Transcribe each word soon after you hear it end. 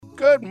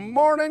Good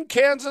morning,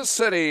 Kansas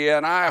City,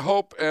 and I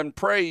hope and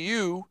pray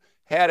you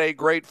had a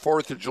great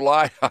 4th of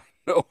July. I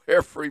know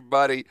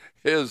everybody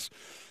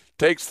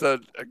takes a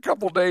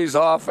couple days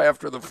off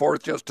after the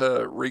 4th just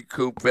to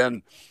recoup,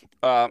 and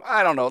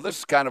I don't know, this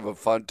is kind of a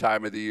fun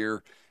time of the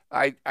year.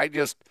 I've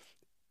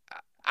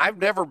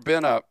never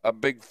been a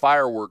big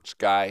fireworks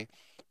guy,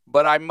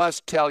 but I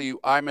must tell you,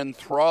 I'm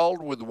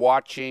enthralled with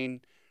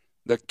watching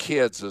the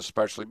kids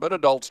especially, but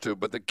adults too,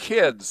 but the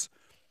kids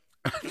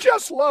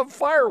just love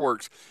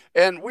fireworks.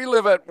 And we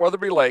live at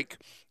Weatherby Lake,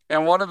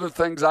 and one of the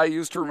things I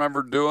used to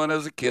remember doing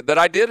as a kid that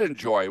I did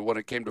enjoy when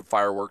it came to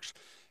fireworks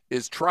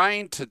is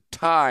trying to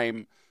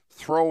time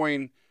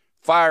throwing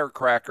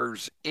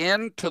firecrackers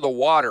into the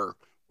water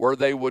where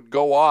they would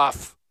go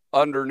off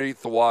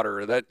underneath the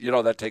water.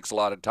 That takes a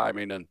lot of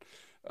timing, and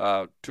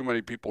too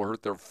many people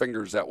hurt their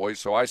fingers that way,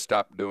 so I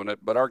stopped doing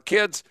it. But our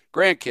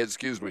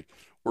grandkids,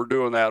 were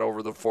doing that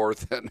over the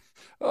 4th, and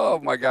oh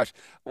my gosh.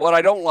 What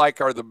I don't like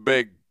are the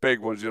big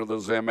ones,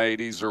 those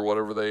M80s or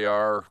whatever they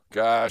are.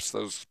 Gosh,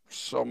 those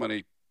so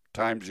many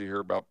times you hear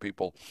about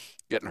people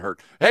getting hurt.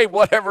 Hey,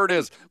 whatever it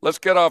is, let's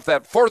get off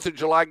that 4th of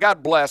July.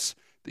 God bless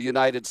the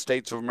United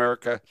States of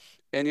America.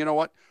 And you know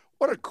what?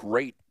 What a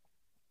great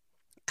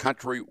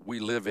country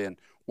we live in,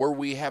 where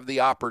we have the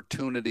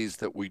opportunities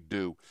that we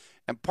do.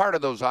 And part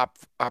of those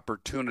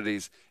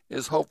opportunities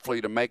is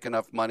hopefully to make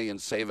enough money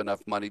and save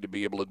enough money to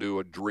be able to do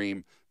a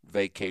dream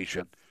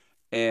vacation.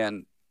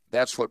 And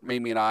that's what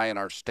Mimi and I and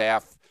our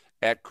staff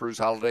at Cruise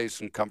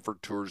Holidays and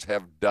Comfort Tours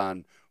have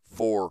done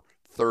for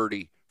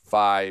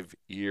 35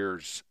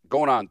 years.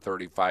 Going on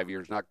 35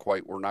 years, not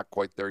quite. We're not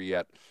quite there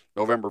yet.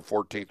 November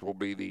 14th will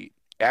be the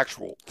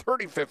actual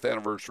 35th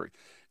anniversary.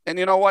 And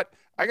you know what?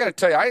 I got to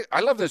tell you, I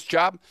love this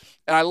job,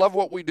 and I love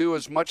what we do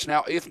as much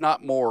now, if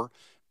not more,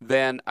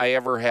 than I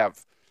ever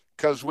have.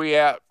 Because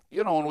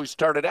when we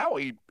started out,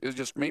 it was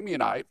just Mimi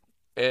and I,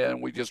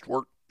 and we just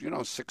worked,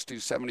 60,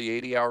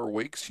 70, 80-hour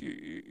weeks.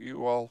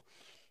 You all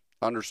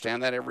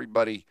understand that.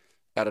 Everybody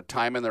at a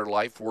time in their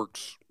life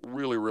works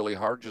really, really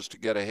hard just to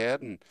get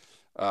ahead. And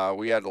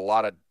we had a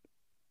lot of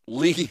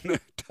lean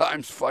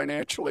times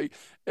financially.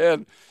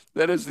 And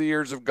then as the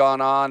years have gone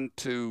on,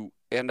 to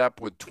end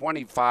up with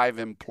 25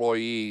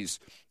 employees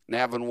and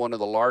having one of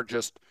the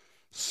largest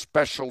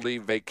specialty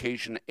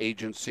vacation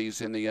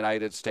agencies in the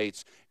United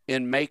States,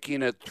 in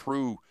making it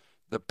through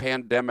the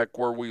pandemic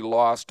where we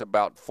lost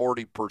about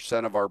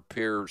 40% of our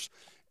peers.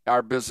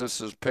 Our business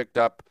has picked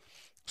up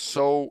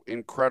so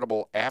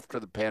incredible after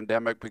the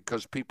pandemic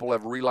because people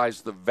have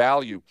realized the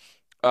value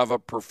of a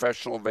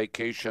professional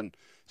vacation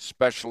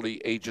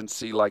specialty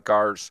agency like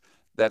ours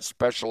that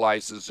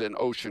specializes in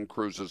ocean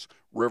cruises,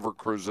 river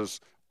cruises,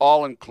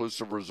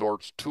 all-inclusive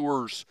resorts,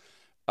 tours,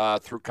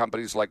 through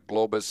companies like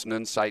Globus and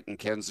Insight and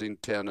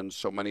Kensington and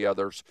so many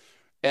others.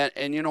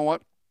 And you know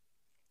what?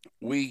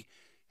 We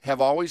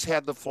have always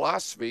had the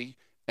philosophy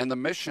and the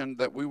mission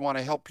that we want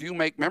to help you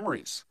make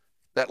memories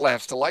that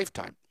last a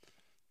lifetime.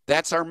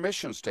 That's our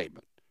mission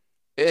statement.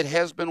 It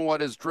has been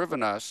what has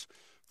driven us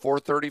for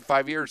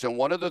 35 years. And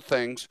one of the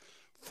things,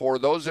 for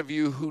those of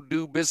you who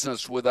do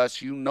business with us,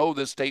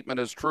 this statement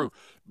is true.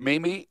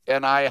 Mimi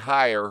and I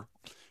hire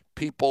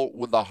people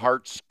with the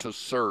hearts to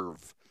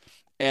serve.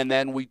 And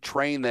then we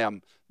train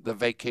them the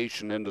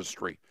vacation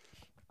industry.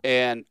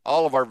 And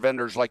all of our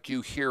vendors, like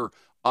you hear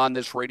on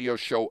this radio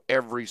show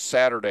every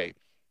Saturday.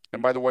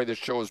 And by the way, this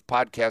show is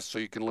podcast, so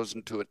you can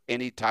listen to it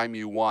anytime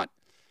you want.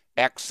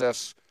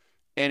 Access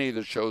any of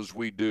the shows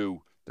we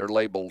do. They're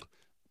labeled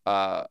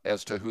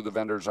as to who the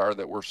vendors are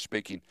that we're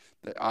speaking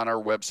on our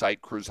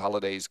website,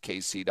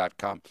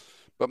 cruiseholidayskc.com.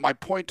 But my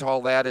point to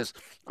all that is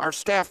our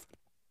staff,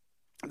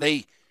 and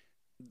we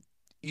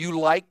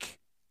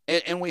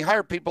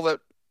hire people that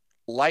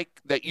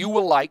you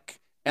will like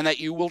and that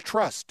you will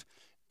trust.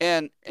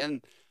 And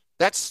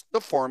that's the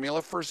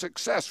formula for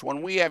success.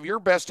 When we have your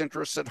best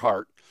interests at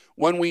heart,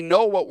 when we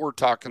know what we're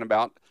talking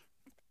about,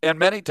 and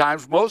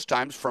most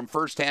times from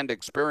firsthand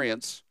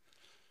experience,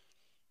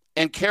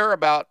 and care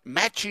about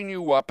matching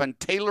you up and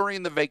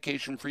tailoring the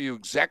vacation for you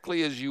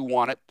exactly as you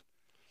want it.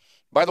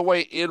 By the way,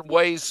 in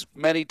ways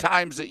many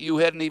times that you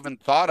hadn't even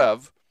thought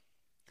of.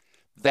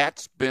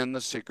 That's been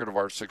the secret of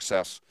our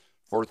success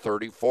for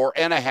 34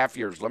 and a half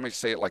years. Let me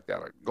say it like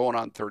that, going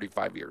on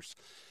 35 years.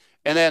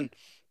 And then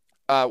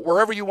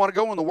wherever you want to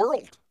go in the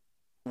world,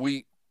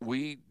 we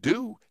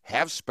do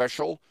have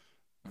special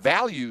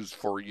values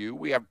for you.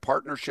 We have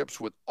partnerships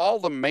with all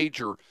the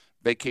major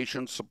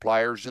vacation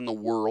suppliers in the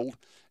world.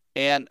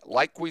 And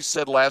like we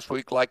said last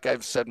week, like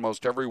I've said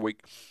most every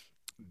week,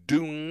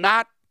 do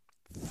not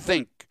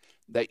think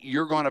that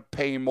you're going to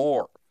pay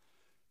more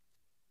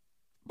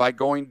by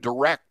going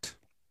direct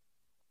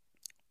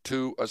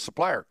to a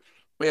supplier.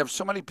 We have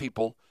so many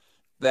people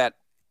that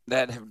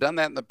have done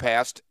that in the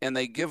past, and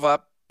they give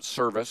up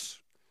service.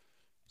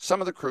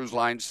 Some of the cruise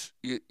lines,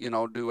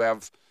 do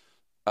have,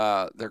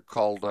 they're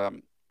called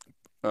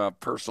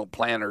personal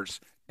planners,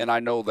 and I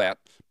know that.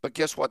 But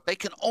guess what? They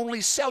can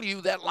only sell you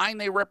that line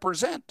they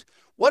represent.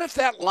 What if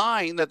that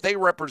line that they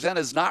represent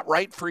is not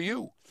right for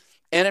you?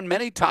 And in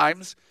many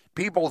times,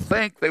 People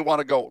think they want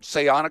to go,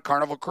 say, on a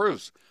Carnival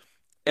cruise.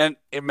 And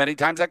many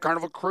times that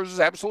Carnival cruise is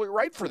absolutely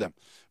right for them.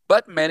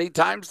 But many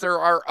times there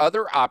are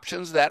other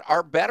options that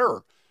are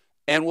better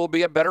and will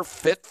be a better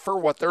fit for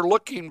what they're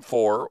looking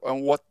for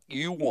and what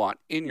you want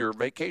in your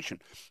vacation.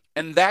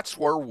 And that's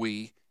where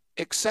we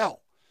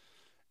excel.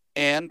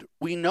 And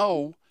we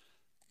know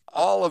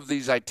all of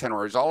these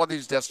itineraries, all of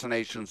these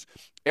destinations,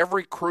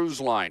 every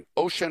cruise line,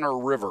 ocean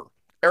or river,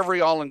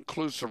 every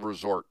all-inclusive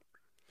resort,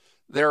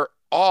 they're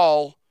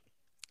all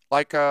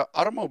like an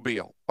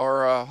automobile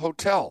or a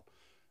hotel.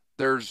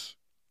 There's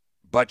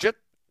budget,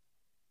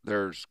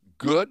 there's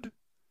good,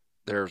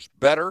 there's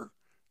better,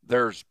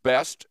 there's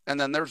best, and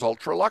then there's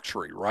ultra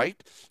luxury,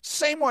 right?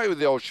 Same way with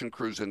the ocean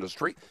cruise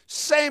industry,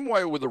 same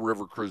way with the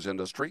river cruise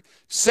industry,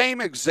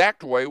 same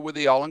exact way with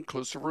the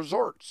all-inclusive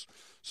resorts.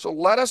 So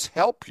let us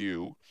help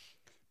you,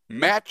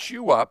 match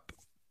you up,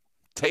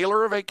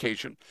 tailor a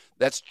vacation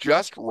that's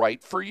just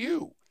right for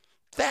you.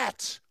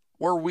 That's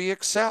where we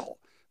excel.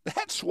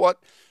 That's why,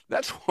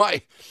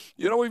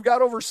 we've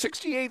got over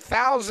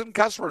 68,000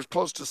 customers,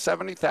 close to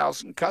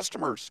 70,000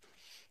 customers.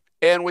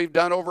 And we've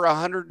done over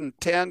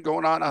 110,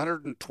 going on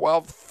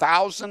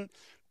 112,000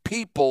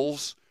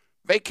 people's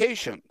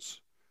vacations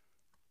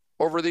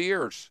over the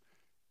years.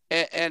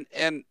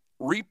 And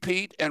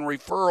repeat and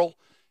referral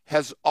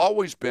has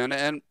always been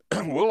and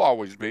will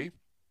always be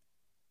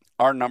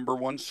our number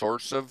one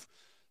source of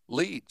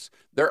leads.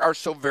 There are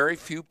so very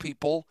few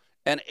people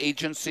and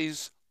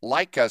agencies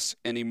like us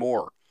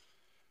anymore.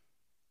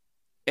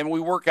 And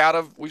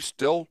we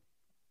still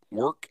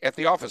work at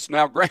the office.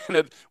 Now,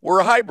 granted, we're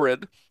a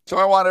hybrid, so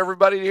I want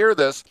everybody to hear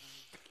this.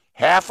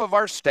 Half of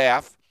our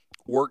staff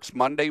works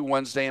Monday,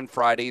 Wednesday, and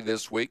Friday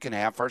this week, and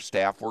half our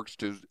staff works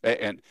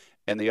Tuesday,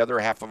 and the other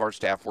half of our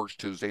staff works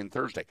Tuesday and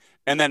Thursday.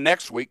 And then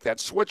next week, that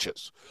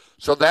switches.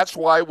 So that's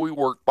why we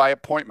work by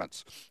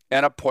appointments.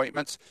 And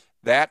appointments,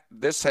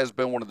 this has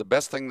been one of the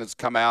best things that's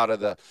come out of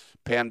the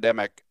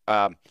pandemic,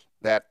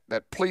 that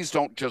please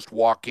don't just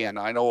walk in.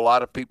 I know a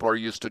lot of people are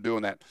used to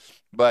doing that,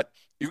 but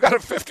you've got a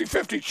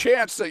 50-50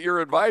 chance that your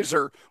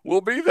advisor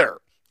will be there.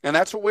 And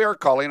that's what we are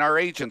calling our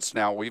agents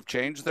now. We've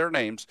changed their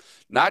names,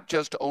 not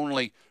just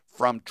only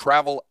from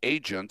travel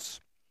agents,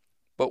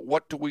 but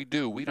what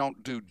do? We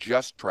don't do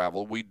just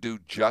travel. We do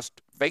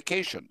just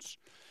vacations.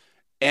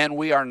 And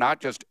we are not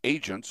just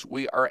agents.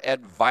 We are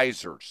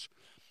advisors.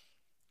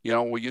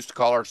 We used to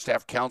call our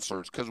staff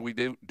counselors because we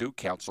do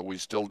counsel. We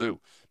still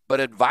do. But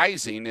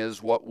advising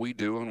is what we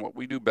do and what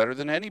we do better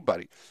than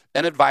anybody.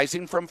 And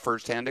advising from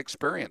firsthand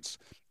experience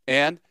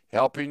and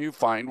helping you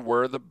find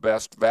where the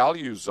best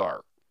values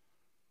are.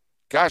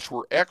 Gosh,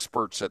 we're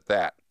experts at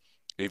that.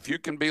 If you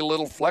can be a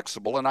little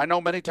flexible, and I know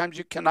many times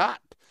you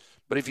cannot,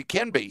 but if you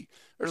can be,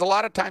 there's a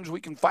lot of times we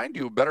can find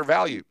you a better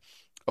value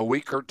a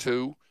week or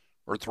two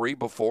or three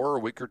before, or a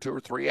week or two or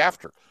three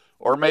after.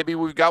 Or maybe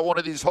we've got one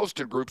of these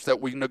hosted groups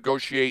that we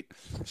negotiate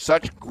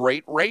such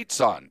great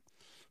rates on.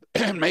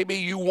 Maybe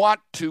you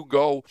want to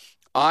go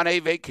on a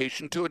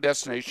vacation to a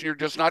destination you're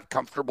just not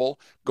comfortable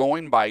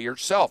going by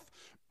yourself.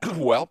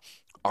 Well,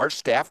 our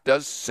staff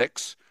does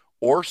 6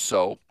 or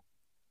so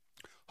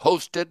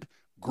hosted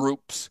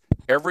groups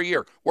every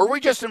year where we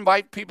just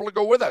invite people to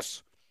go with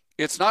us.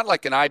 It's not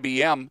like an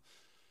IBM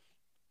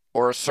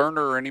or a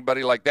Cerner or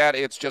anybody like that.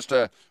 It's just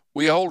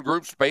we hold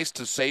group space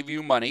to save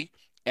you money,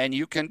 and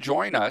you can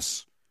join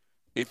us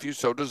if you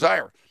so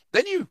desire.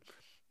 Then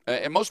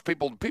and most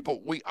people,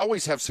 we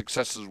always have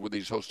successes with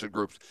these hosted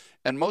groups,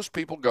 and most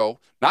people go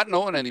not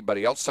knowing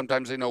anybody else.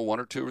 Sometimes they know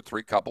 1 or 2 or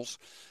 3 couples,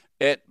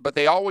 but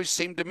they always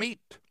seem to meet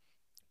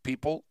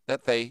people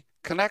that they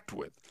connect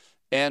with.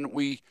 And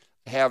we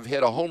have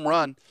hit a home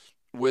run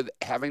with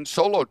having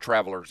solo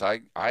travelers.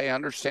 I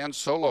understand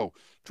solo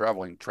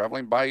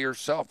traveling by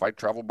yourself. I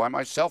travel by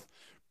myself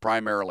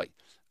primarily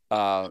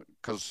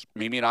because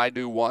Mimi and I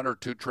do 1 or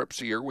 2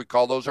 trips a year. We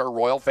call those our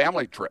royal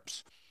family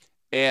trips.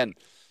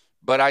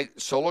 But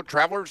solo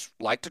travelers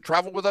like to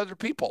travel with other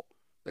people.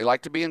 They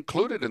like to be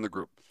included in the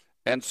group.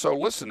 And so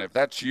listen, if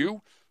that's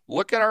you,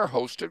 look at our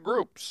hosted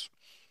groups.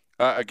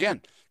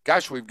 Again,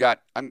 gosh,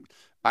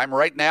 I'm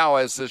right now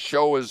as this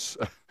show is,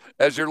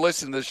 as you're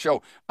listening to this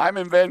show, I'm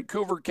in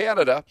Vancouver,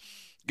 Canada,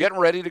 getting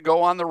ready to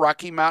go on the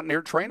Rocky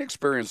Mountaineer Train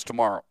Experience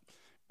tomorrow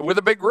with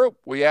a big group.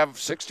 We have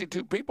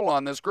 62 people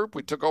on this group.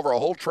 We took over a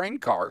whole train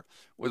car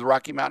with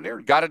Rocky Mountaineer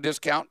and got a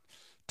discount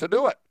to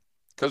do it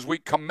because we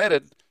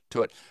committed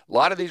to it. A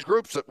lot of these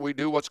groups that we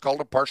do what's called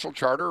a partial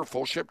charter or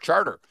full ship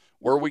charter,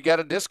 where we get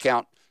a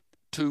discount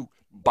to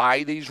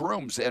buy these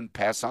rooms and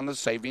pass on the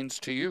savings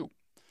to you.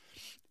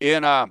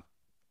 In about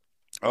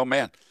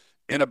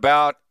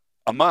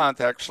a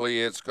month,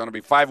 actually, it's going to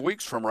be 5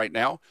 weeks from right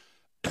now,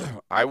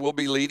 I will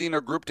be leading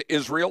a group to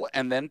Israel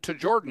and then to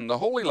Jordan, the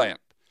Holy Land.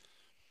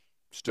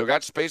 Still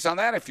got space on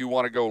that if you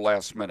want to go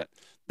last minute.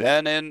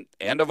 Then in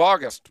end of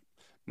August,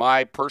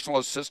 my personal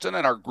assistant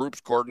and our group's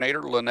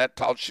coordinator, Lynette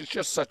Tal, she's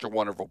just such a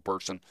wonderful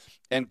person,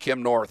 and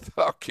Kim North.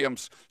 Oh,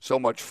 Kim's so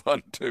much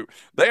fun, too.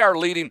 They are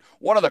leading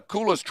one of the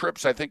coolest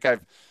trips I think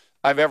I've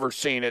ever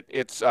seen.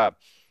 It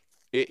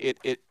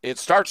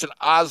starts in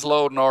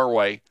Oslo,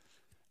 Norway,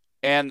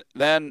 And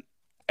then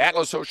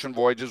Atlas Ocean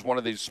Voyages, one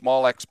of these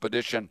small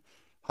expedition,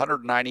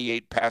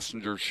 198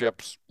 passenger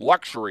ships,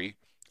 luxury,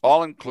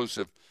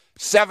 all-inclusive,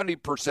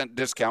 70%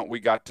 discount we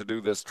got to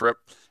do this trip.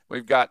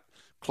 We've got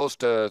close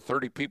to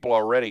 30 people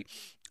already.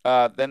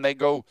 Then they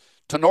go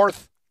to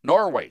North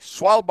Norway,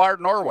 Svalbard,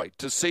 Norway,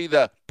 to see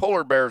the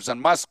polar bears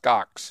and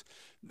muskox.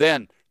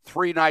 Then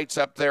 3 nights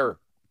up there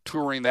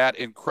touring that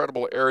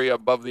incredible area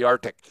above the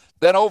Arctic.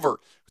 Then over,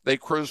 they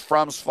cruise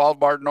from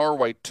Svalbard,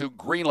 Norway to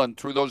Greenland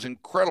through those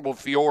incredible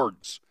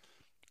fjords,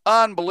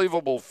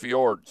 unbelievable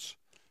fjords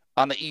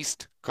on the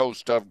east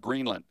coast of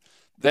Greenland.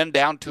 Then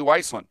down to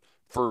Iceland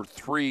for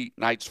 3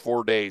 nights,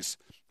 4 days.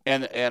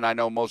 And I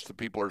know most of the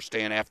people are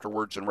staying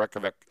afterwards in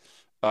Reykjavik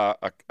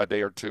a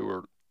day or 2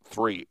 or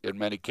 3 in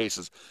many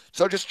cases.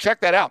 So just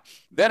check that out.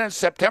 Then in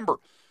September,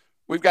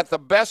 we've got the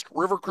best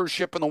river cruise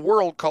ship in the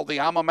world called the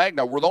Ama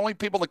Magna. We're the only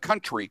people in the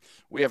country.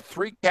 We have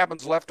 3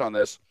 cabins left on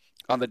this,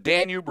 on the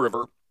Danube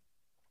River.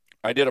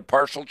 I did a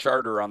partial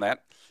charter on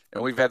that,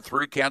 and we've had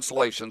 3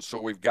 cancellations,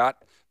 so we've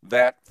got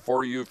that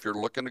for you if you're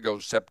looking to go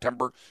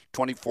September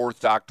 24th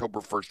to October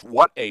 1st.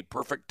 What a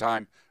perfect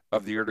time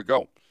of the year to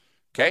go.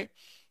 Okay?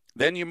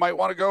 Then you might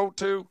want to go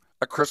to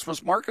a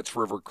Christmas Markets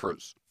River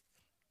Cruise.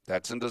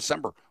 That's in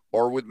December.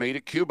 Or with me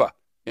to Cuba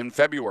in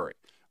February.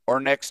 Or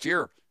next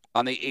year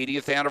on the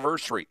 80th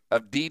anniversary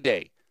of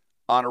D-Day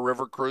on a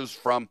river cruise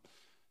from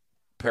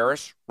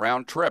Paris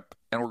round trip.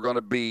 And we're going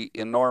to be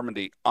in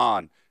Normandy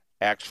on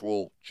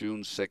actual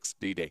June 6th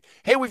D-Day.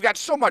 Hey, we've got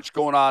so much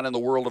going on in the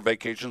world of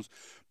vacations,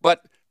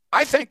 but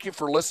I thank you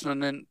for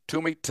listening in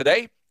to me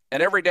today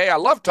and every day. I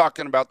love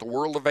talking about the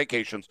world of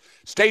vacations.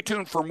 Stay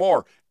tuned for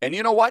more. And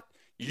you know what?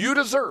 You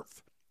deserve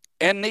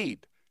and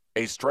need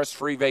a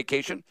stress-free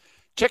vacation.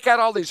 Check out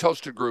all these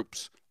hosted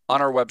groups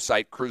on our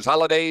website,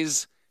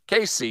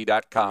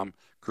 cruiseholidayskc.com,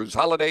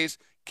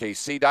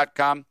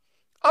 cruiseholidayskc.com.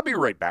 I'll be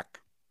right back.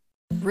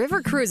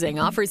 River cruising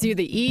offers you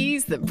the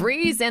ease, the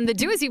breeze, and the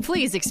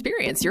do-as-you-please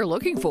experience you're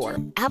looking for.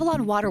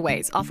 Avalon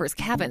Waterways offers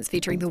cabins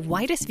featuring the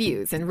widest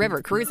views in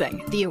river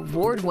cruising. The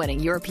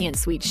award-winning European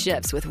suite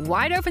ships with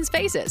wide-open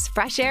spaces,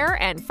 fresh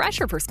air, and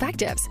fresher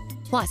perspectives.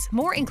 Plus,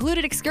 more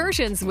included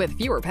excursions with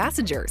fewer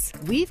passengers.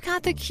 We've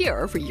got the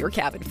cure for your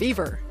cabin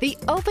fever. The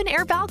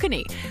open-air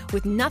balcony,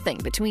 with nothing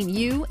between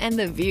you and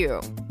the view.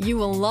 You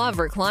will love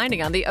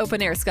reclining on the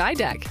open-air sky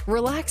deck,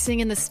 relaxing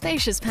in the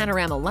spacious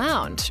panorama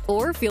lounge,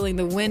 or feeling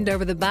the wind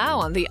over the bow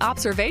on the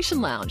observation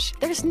lounge.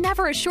 There's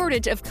never a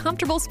shortage of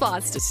comfortable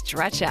spots to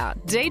stretch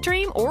out,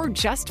 daydream, or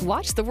just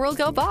watch the world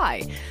go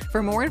by.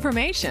 For more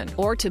information,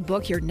 or to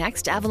book your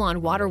next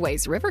Avalon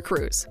Waterways River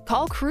Cruise,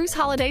 call Cruise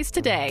Holidays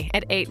today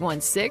at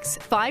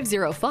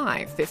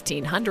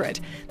 816-505-1500.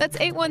 That's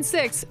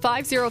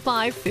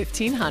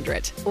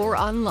 816-505-1500. Or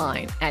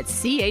online at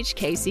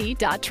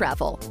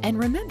chkc.travel. And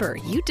remember,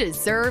 you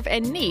deserve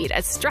and need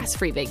a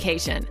stress-free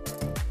vacation.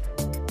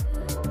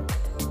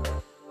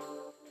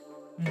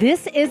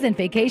 This isn't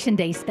vacation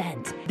day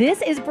spent.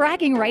 This is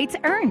bragging rights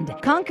earned.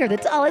 Conquer the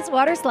tallest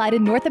water slide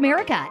in North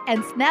America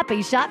and snap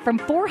a shot from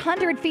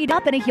 400 feet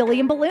up in a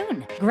helium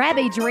balloon. Grab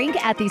a drink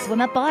at the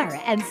swim up bar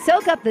and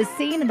soak up the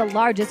scene in the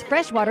largest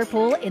freshwater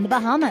pool in the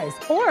Bahamas.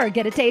 Or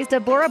get a taste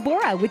of Bora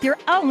Bora with your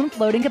own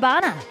floating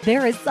cabana.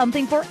 There is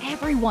something for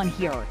everyone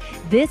here.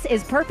 This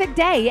is Perfect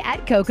Day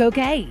at Coco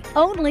Cay,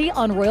 only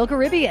on Royal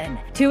Caribbean.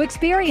 To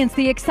experience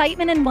the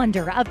excitement and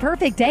wonder of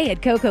Perfect Day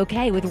at Coco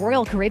Cay with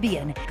Royal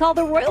Caribbean, call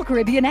the Royal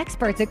Caribbean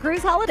experts at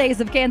Cruise Holidays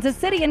of Kansas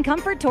City and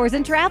Comfort Tours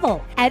and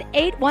Travel at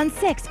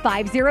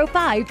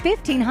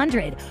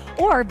 816-505-1500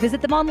 or visit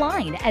them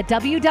online at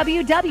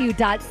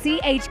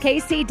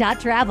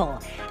www.chkc.travel.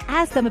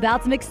 Ask them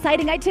about some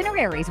exciting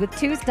itineraries with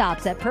 2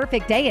 stops at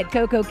Perfect Day at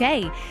Coco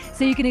Cay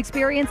so you can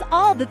experience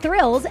all the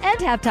thrills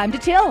and have time to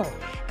chill.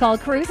 Call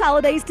Cruise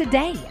Holidays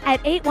today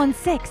at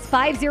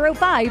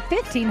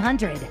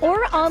 816-505-1500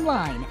 or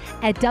online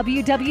at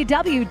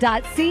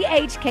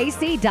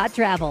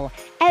www.chkc.travel.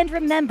 And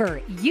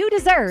remember, you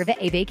deserve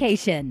a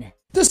vacation.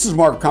 This is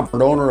Mark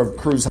Comfort, owner of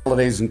Cruise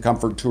Holidays and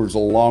Comfort Tours,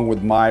 along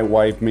with my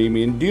wife,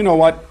 Mimi. And do you know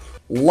what?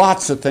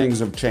 Lots of things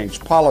have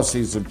changed.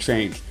 Policies have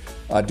changed.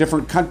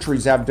 Different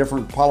countries have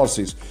different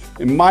policies.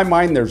 In my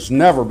mind, there's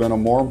never been a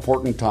more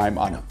important time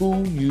on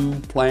who you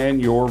plan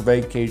your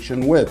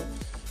vacation with.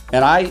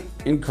 And I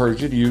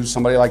encourage you to use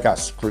somebody like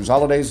us, Cruise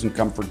Holidays and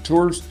Comfort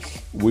Tours.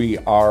 We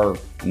are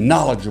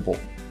knowledgeable.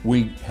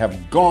 We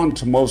have gone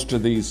to most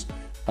of these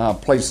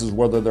places,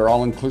 whether they're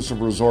all-inclusive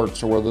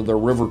resorts or whether they're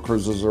river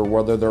cruises or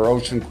whether they're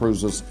ocean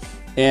cruises.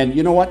 And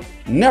you know what?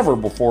 Never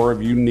before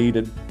have you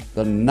needed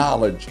the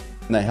knowledge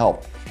and the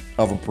help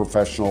of a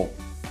professional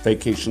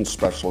vacation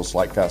specialist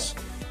like us.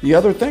 The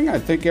other thing, I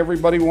think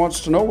everybody wants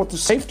to know what the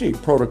safety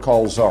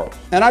protocols are.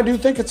 And I do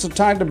think it's a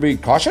time to be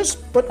cautious,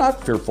 but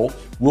not fearful.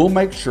 We'll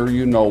make sure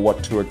you know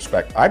what to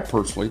expect. I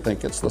personally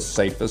think it's the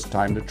safest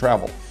time to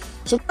travel.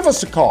 So give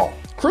us a call.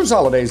 Cruise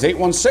Holidays,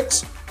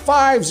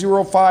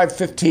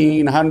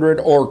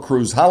 816-505-1500 or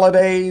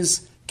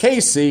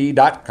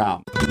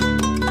cruiseholidayskc.com.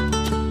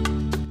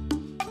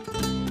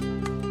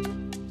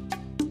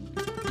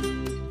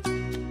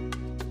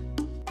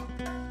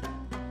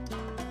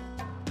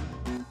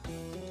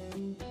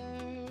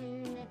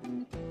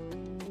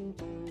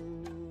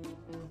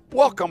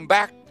 Welcome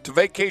back to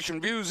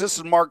Vacation Views. This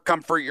is Mark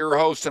Comfort, your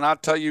host, and I'll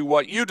tell you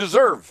what, you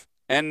deserve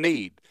and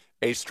need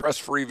a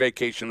stress-free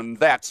vacation, and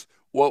that's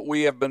what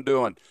we have been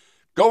doing.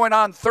 Going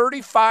on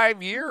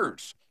 35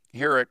 years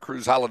here at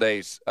Cruise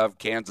Holidays of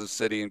Kansas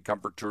City and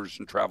Comfort Tours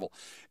and Travel.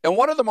 And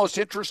one of the most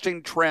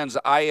interesting trends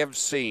I have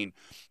seen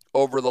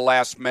over the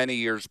last many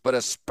years, but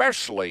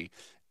especially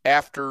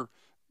after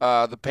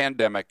the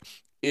pandemic,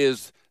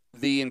 is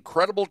the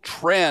incredible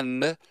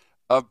trend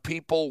of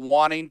people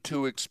wanting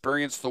to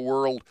experience the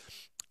world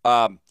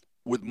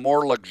with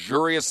more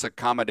luxurious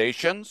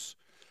accommodations,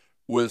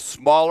 with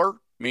smaller,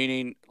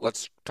 meaning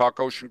let's talk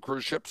ocean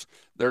cruise ships.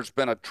 There's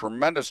been a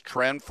tremendous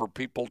trend for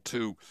people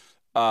to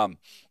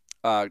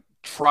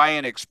try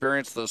and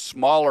experience the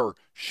smaller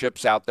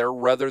ships out there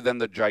rather than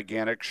the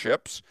gigantic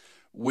ships.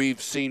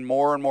 We've seen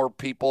more and more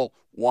people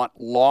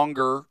want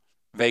longer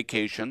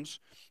vacations.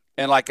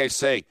 And like I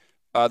say,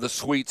 the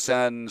suites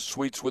and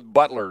suites with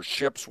butlers,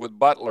 ships with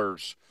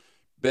butlers,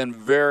 been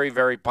very,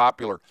 very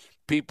popular.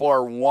 People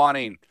are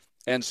wanting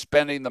and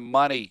spending the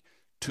money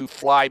to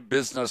fly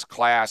business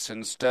class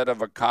instead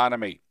of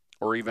economy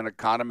or even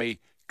economy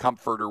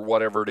comfort or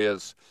whatever it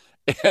is.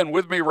 And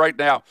with me right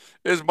now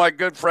is my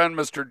good friend,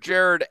 Mr.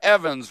 Jerod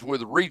Evans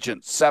with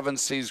Regent Seven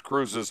Seas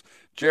Cruises.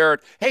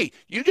 Jerod, hey,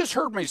 you just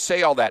heard me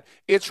say all that.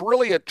 It's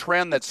really a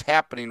trend that's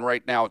happening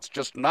right now. It's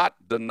just not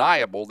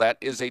deniable. That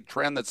is a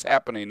trend that's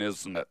happening,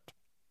 isn't it?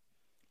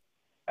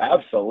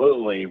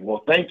 Absolutely.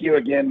 Well, thank you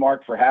again,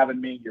 Mark, for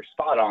having me. You're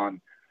spot on.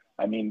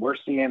 I mean, we're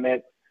seeing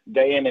it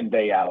day in and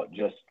day out.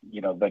 Just,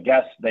 the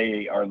guests,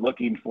 they are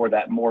looking for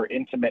that more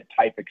intimate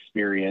type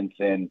experience.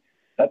 And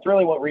that's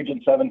really what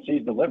Regent Seven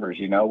Seas delivers.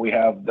 We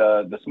have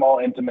the small,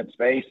 intimate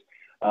space,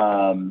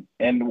 and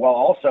while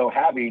also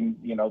having,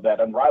 that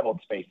unrivaled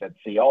space at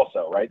sea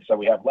also, right? So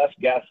we have less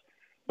guests,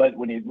 but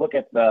when you look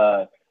at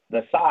the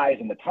size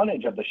and the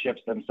tonnage of the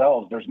ships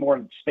themselves, there's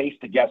more space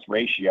to guest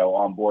ratio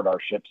on board our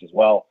ships as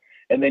well.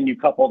 And then you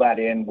couple that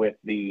in with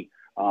the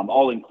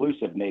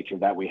all-inclusive nature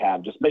that we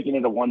have, just making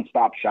it a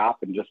one-stop shop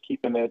and just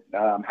keeping it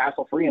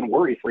hassle-free and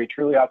worry-free,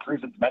 truly how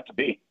cruising's meant to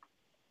be.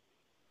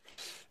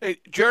 Hey,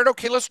 Jerod,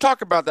 okay, let's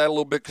talk about that a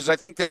little bit because I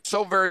think that's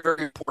so very,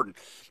 very important.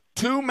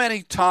 Too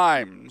many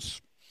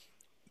times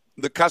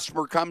the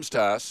customer comes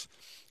to us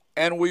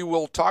and we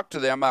will talk to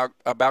them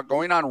about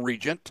going on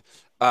Regent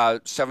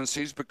Seven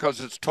Seas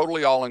because it's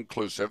totally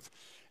all-inclusive.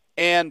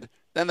 And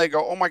then they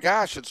go, oh, my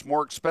gosh, it's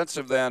more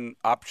expensive than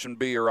option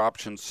B or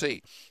option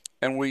C.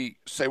 And we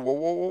say,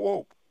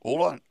 whoa,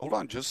 hold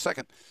on just a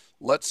second.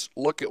 Let's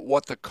look at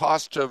what the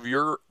cost of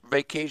your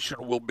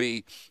vacation will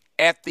be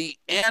at the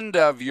end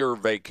of your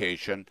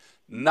vacation,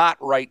 not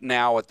right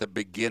now at the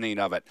beginning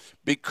of it,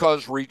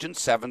 because Regent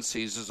Seven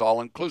Seas is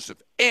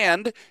all-inclusive.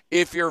 And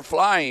if you're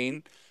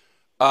flying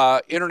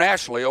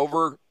internationally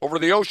over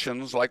the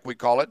oceans, like we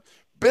call it,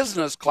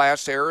 business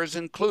class air is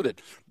included.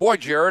 Boy,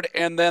 Jerod,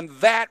 and then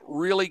that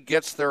really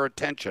gets their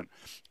attention.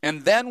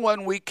 And then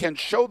when we can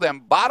show them,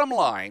 bottom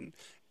line,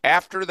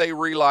 after they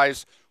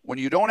realize when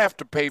you don't have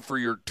to pay for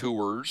your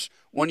tours,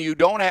 when you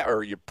don't have,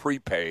 or you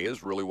prepay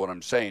is really what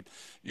I'm saying,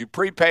 you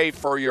prepay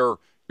for your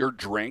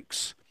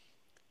drinks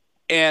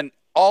and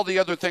all the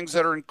other things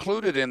that are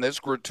included in this,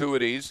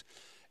 gratuities,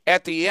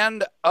 at the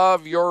end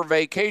of your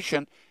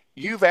vacation,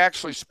 you've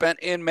actually spent,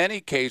 in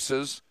many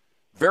cases,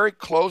 very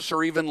close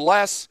or even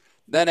less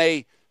than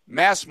a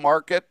mass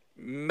market,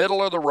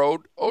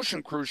 middle-of-the-road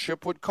ocean cruise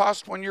ship would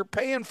cost when you're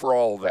paying for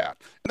all of that.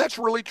 And that's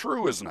really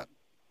true, isn't it?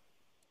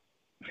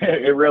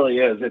 It really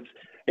is.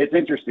 It's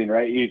interesting,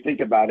 right? You think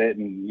about it,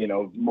 and,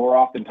 more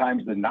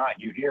oftentimes than not,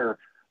 you hear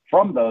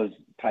from those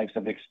types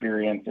of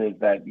experiences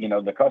that,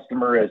 the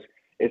customer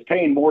is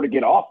paying more to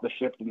get off the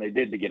ship than they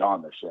did to get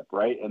on the ship,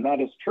 right? And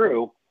that is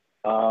true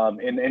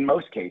in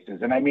most cases.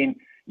 And I mean,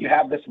 you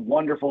have this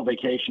wonderful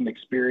vacation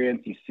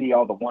experience. You see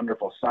all the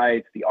wonderful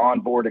sights, the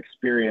onboard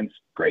experience,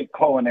 great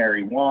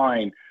culinary,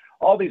 wine,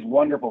 all these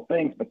wonderful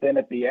things. But then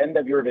at the end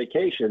of your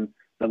vacation,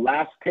 the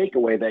last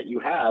takeaway that you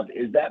have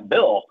is that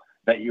bill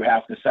that you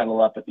have to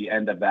settle up at the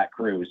end of that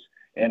cruise.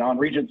 And on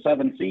Regent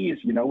Seven Seas,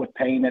 with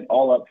paying it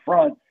all up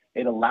front,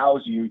 it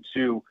allows you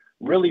to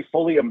really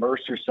fully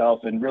immerse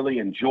yourself and really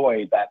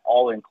enjoy that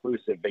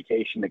all-inclusive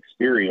vacation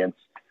experience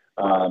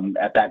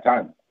at that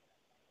time.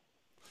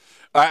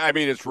 I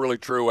mean, it's really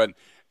true. And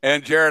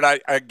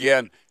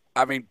Jerod,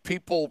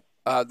 people,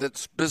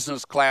 that's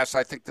business class.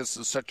 I think this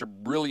is such a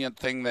brilliant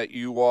thing that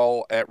you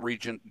all at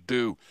Regent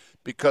do,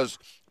 because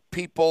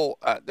people,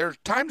 there's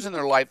times in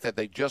their life that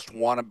they just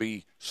want to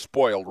be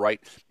spoiled, right?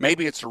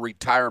 Maybe it's a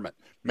retirement.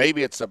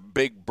 Maybe it's a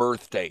big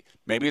birthday.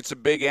 Maybe it's a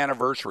big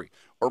anniversary.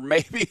 Or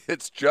maybe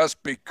it's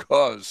just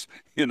because,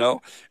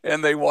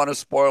 and they want to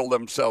spoil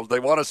themselves. They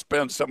want to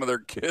spend some of their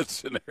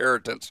kids'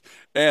 inheritance.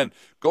 And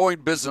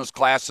going business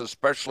class,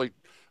 especially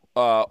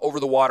over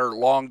the water,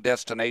 long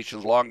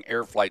destinations, long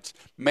air flights,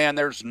 man,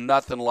 there's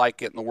nothing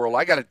like it in the world.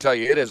 I got to tell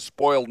you, it has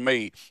spoiled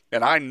me,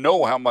 and I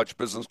know how much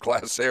business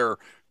class air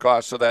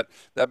costs. So that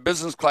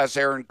business class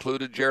air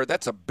included, Jerod,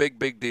 that's a big,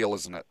 big deal,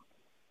 isn't it?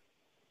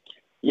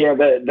 Yeah,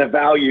 the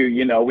value,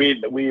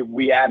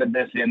 we added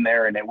this in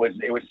there, and it was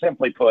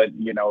simply put,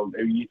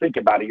 you think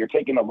about it, you're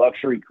taking a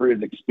luxury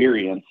cruise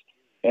experience,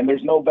 and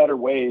there's no better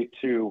way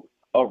to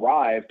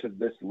arrive to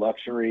this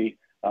luxury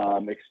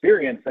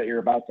experience that you're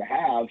about to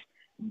have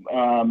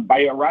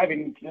by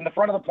arriving in the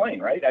front of the plane,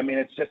 right? I mean,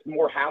 it's just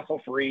more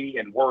hassle-free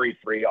and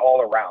worry-free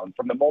all around.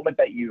 From the moment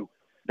that you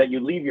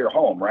leave your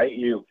home, right?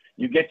 You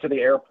get to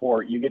the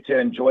airport, you get to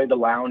enjoy the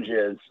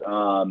lounges.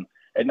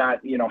 And not,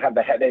 have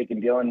the headache and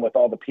dealing with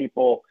all the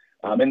people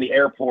in the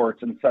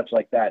airports and such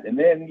like that. And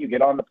then you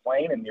get on the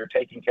plane and you're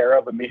taken care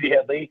of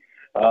immediately.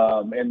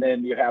 And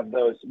then you have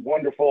those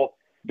wonderful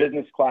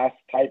business class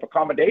type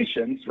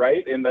accommodations,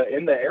 right, in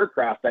the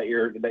aircraft that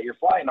you're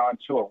flying on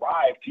to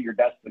arrive to your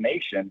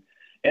destination.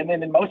 And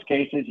then in most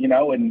cases,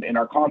 in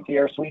our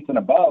concierge suites and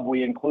above,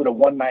 we include a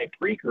one-night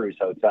pre-cruise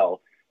hotel.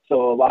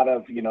 So a lot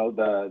of,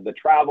 the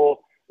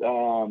travel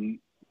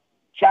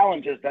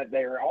challenges that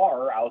there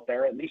are out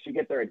there, at least you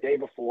get there a day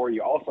before.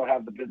 You also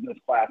have the business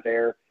class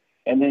air,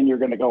 and then you're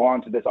going to go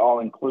on to this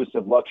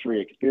all-inclusive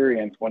luxury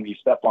experience when you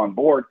step on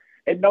board,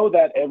 and know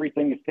that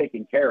everything is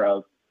taken care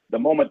of the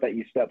moment that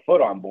you step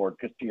foot on board.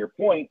 Because to your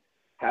point,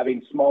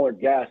 having smaller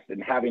guests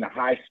and having a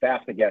high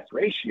staff to guest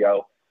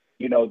ratio,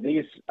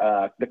 these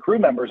the crew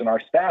members and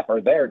our staff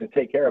are there to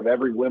take care of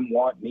every whim,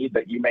 want, need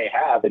that you may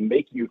have, and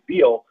make you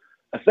feel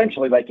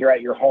essentially like you're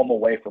at your home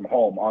away from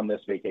home on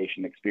this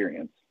vacation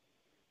experience.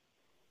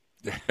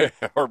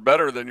 Or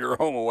better than your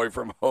home away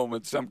from home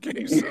in some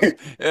cases.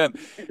 And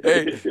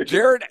hey,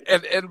 Jerod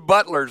and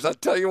butlers, I'll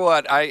tell you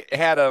what, I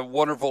had a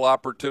wonderful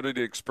opportunity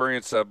to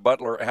experience have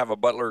a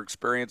butler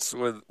experience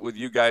with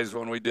you guys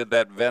when we did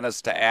that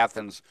Venice to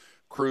Athens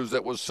cruise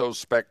that was so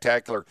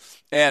spectacular.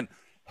 And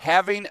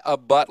having a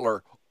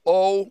butler,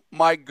 oh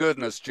my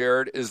goodness,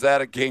 Jerod, is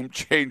that a game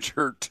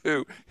changer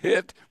too?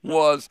 It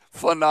was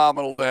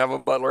phenomenal to have a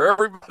butler.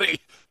 Everybody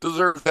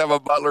deserves to have a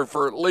butler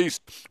for at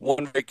least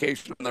one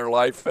vacation in their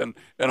life, and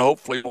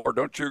hopefully more.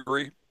 Don't you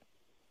agree?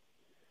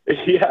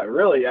 Yeah,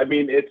 really. I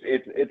mean,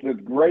 it's a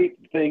great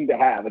thing to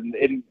have,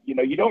 and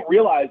you don't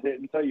realize it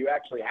until you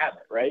actually have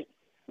it, right?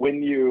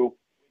 When you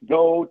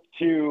go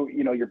to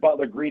your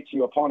butler greets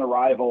you upon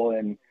arrival,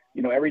 and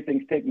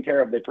everything's taken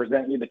care of. They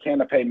present you the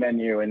canapé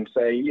menu and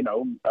say,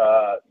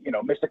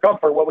 Mr.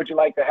 Comfort, what would you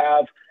like to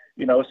have,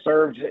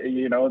 served,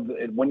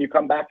 when you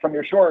come back from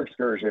your shore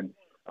excursion.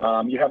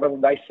 You have a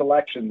nice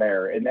selection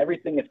there, and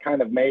everything is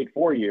kind of made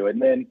for you.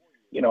 And then,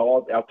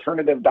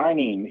 alternative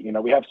dining,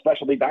 we have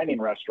specialty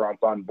dining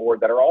restaurants on board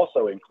that are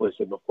also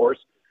inclusive, of course.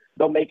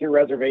 They'll make your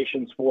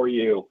reservations for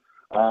you.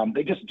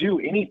 They just do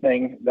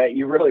anything that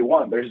you really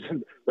want.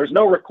 There's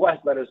no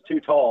request that is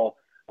too tall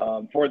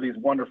for these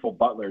wonderful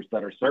butlers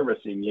that are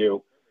servicing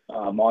you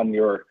on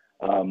your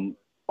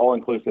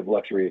all-inclusive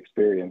luxury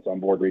experience on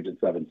board Regent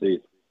Seven Seas.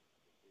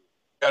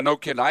 Yeah, no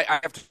kidding. I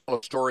have to tell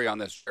a story on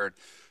this, Jerod.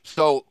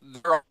 So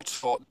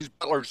these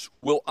butlers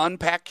will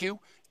unpack you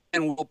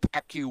and will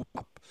pack you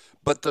up.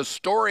 But the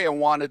story I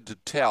wanted to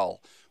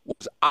tell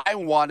was I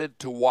wanted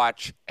to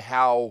watch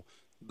how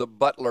the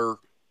butler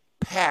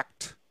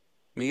packed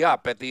me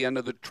up at the end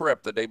of the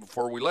trip the day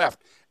before we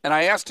left. And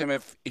I asked him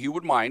if he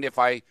would mind if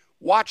I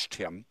watched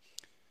him.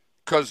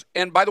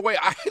 And by the way,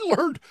 I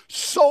learned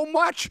so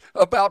much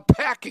about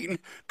packing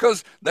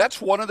because that's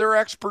one of their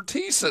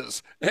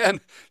expertises. And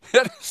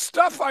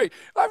stuff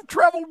I've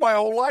traveled my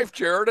whole life,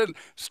 Jerod, and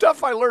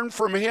stuff I learned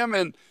from him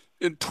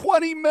in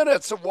 20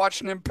 minutes of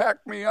watching him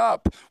pack me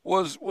up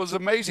was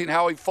amazing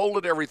how he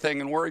folded everything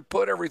and where he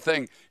put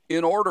everything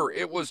in order.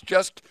 It was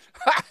just,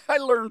 I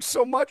learned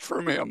so much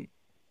from him.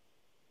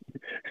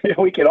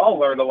 We can all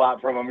learn a lot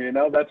from him,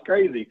 that's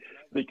crazy.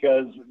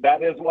 Because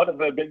that is one of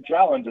the big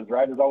challenges,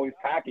 right? Is always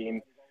packing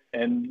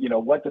and,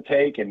 what to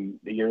take. And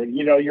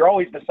you're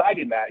always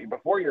deciding that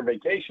before your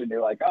vacation.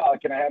 You're like, oh,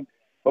 can I have,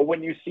 but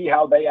when you see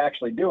how they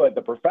actually do it,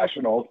 the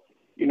professionals,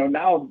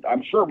 now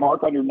I'm sure,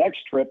 Mark, on your next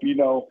trip,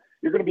 you're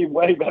going to be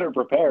way better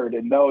prepared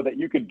and know that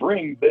you could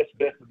bring this,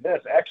 and this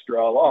extra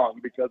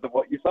along because of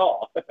what you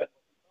saw.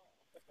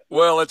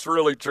 Well, it's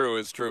really true.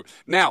 It's true.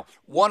 Now,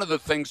 one of the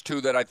things,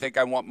 too, that I think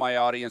I want my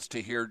audience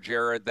to hear,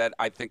 Jerod, that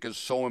I think is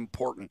so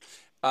important,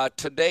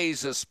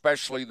 today's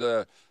especially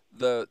the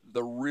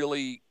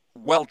really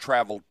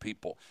well-traveled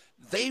people,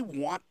 they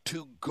want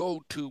to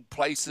go to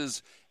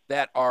places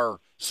that are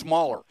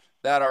smaller,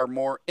 that are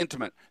more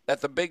intimate,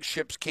 that the big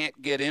ships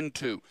can't get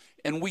into.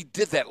 And we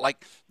did that.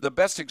 Like the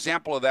best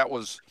example of that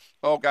was,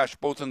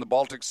 both in the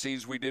Baltic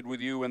Seas we did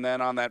with you and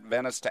then on that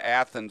Venice to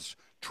Athens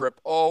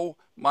trip. Oh,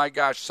 my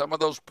gosh, some of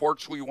those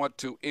ports we went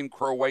to in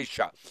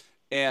Croatia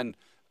and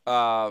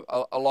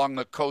along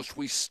the coast,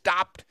 we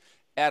stopped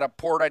at a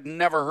port I'd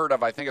never heard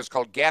of. I think it's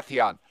called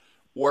Gathion,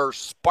 where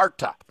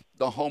Sparta,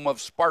 the home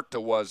of Sparta,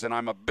 was. And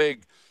I'm a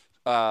big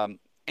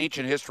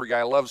ancient history guy.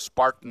 I love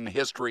Spartan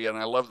history, and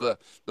I love the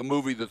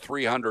movie The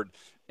 300.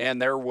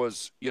 And there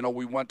was,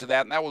 we went to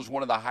that, and that was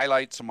one of the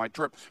highlights of my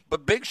trip.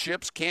 But big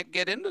ships can't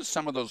get into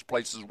some of those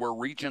places where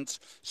Regent's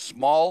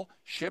small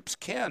ships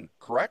can,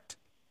 correct?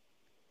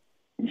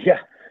 Yeah,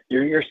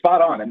 You're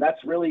spot on. And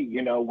that's really,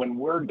 when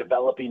we're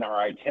developing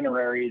our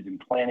itineraries and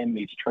planning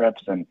these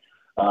trips and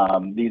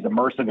these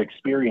immersive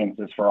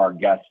experiences for our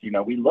guests,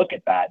 we look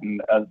at that.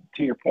 And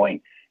to your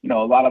point, a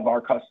lot of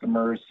our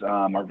customers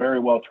are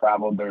very well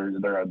traveled.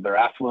 They're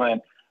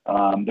affluent.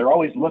 They're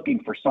always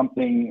looking for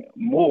something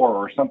more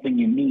or something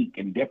unique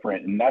and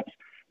different. And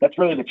that's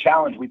really the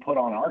challenge we put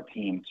on our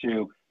team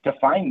to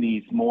find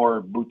these more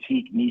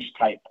boutique niche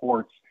type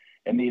ports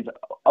and these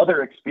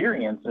other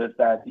experiences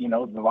that,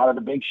 a lot of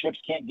the big ships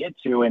can't get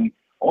to, and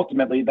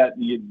ultimately that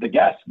the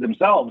guests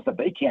themselves, that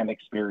they can't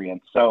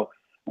experience. So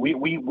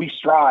we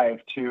strive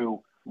to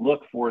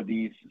look for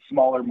these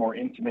smaller, more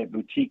intimate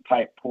boutique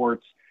type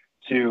ports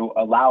to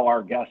allow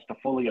our guests to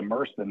fully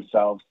immerse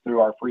themselves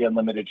through our free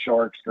unlimited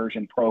shore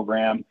excursion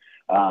program,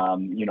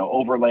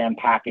 overland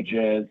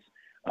packages,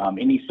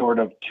 any sort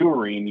of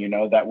touring,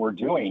 that we're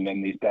doing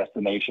in these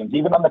destinations,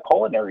 even on the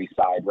culinary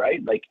side,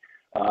 right? Like,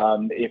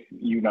 if,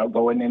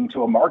 going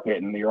into a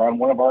market and you're on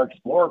one of our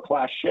Explorer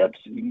class ships,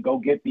 you can go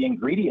get the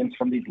ingredients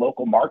from these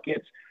local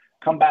markets,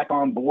 come back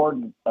on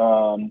board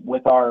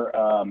with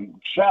our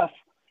chef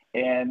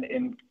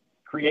and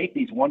create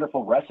these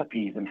wonderful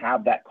recipes and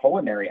have that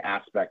culinary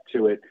aspect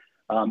to it.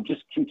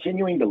 Just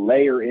continuing to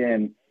layer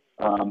in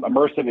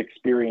immersive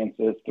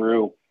experiences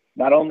through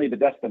not only the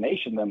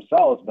destination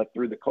themselves, but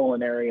through the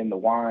culinary and the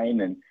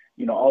wine and,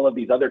 all of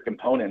these other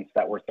components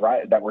that we're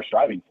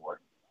striving for.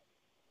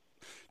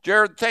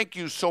 Jerod, thank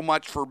you so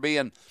much for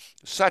being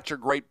such a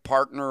great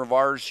partner of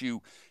ours.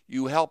 You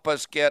help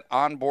us get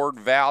onboard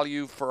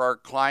value for our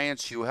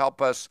clients. You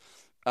help us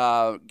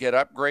get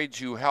upgrades.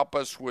 You help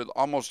us with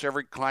almost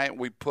every client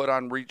we put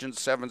on Regent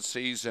Seven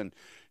Seas. And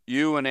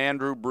you and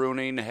Andrew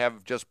Bruning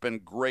have just been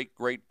great,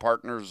 great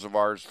partners of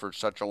ours for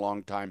such a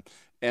long time.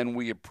 And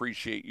we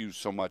appreciate you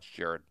so much,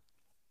 Jerod.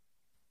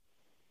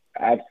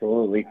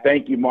 Absolutely.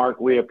 Thank you,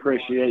 Mark. We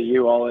appreciate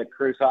you all at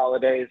Cruise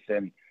Holidays.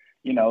 And,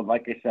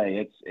 like I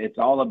say, it's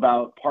all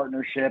about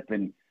partnership,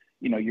 and,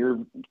 your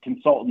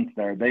consultants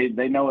there,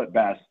 they know it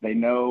best. They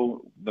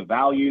know the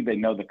value, they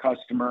know the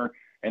customer,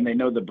 and they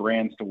know the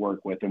brands to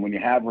work with. And when you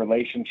have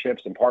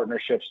relationships and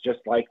partnerships just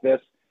like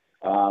this,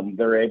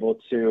 they're able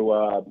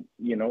to,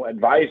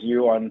 advise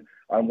you on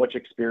which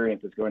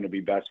experience is going to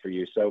be best for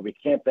you. So we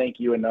can't thank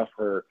you enough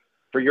for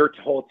your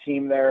whole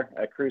team there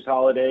at Cruise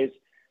Holidays,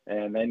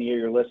 and any of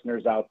your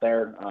listeners out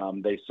there.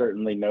 They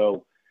certainly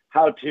know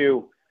how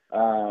to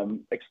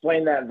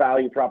explain that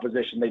value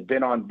proposition. They've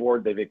been on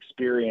board, they've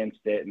experienced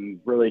it, and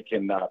really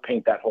can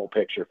paint that whole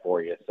picture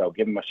for you. So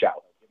give them a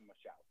shout.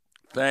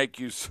 Thank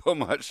you so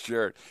much,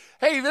 Jerod.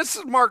 Hey, this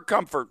is Mark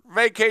Comfort.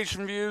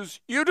 Vacation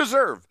views you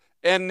deserve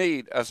and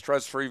need a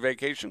stress-free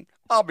vacation.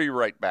 I'll be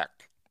right back.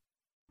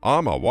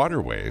 AMA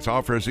Waterways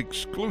offers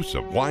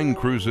exclusive wine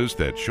cruises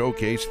that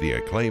showcase the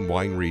acclaimed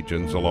wine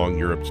regions along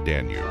Europe's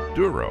Danube,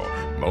 Douro,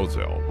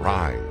 Moselle,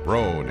 Rhine,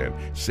 Rhone, and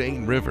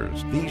Seine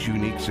rivers. These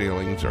unique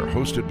sailings are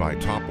hosted by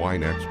top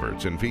wine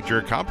experts and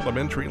feature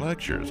complimentary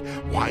lectures,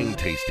 wine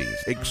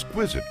tastings,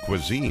 exquisite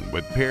cuisine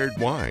with paired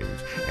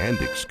wines,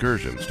 and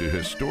excursions to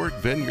historic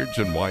vineyards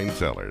and wine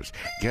cellars.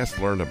 Guests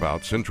learn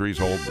about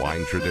centuries-old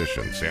wine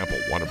traditions, sample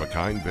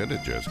one-of-a-kind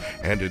vintages,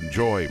 and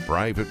enjoy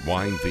private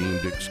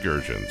wine-themed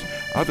excursions.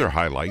 Other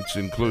highlights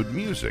include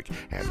music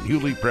and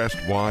newly pressed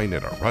wine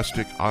at a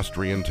rustic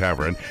Austrian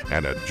tavern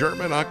and a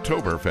German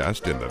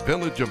Oktoberfest in the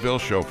village of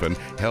Vilshofen,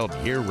 held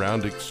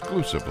year-round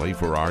exclusively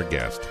for our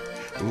guests.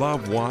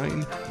 Love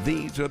wine?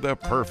 These are the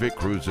perfect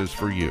cruises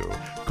for you.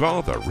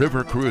 Call the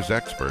River Cruise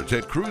experts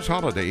at Cruise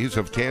Holidays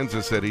of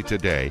Kansas City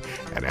today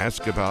and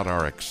ask about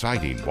our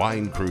exciting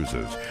wine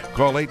cruises.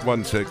 Call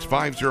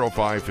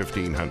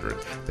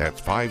 816-505-1500. That's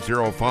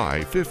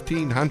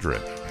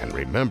 505-1500. And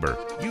remember,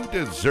 you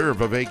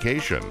deserve a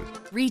vacation.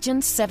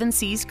 Regent Seven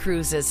Seas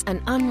Cruises,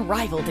 an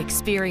unrivaled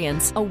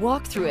experience. A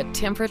walk through a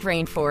temperate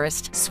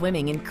rainforest,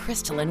 swimming in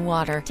crystalline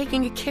water,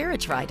 taking a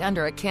carriage ride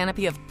under a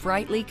canopy of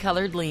brightly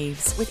colored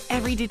leaves. With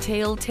every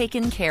detail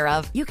taken care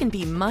of, you can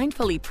be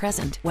mindfully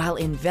present while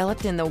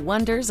enveloped in the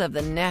wonders of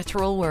the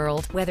natural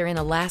world. Whether in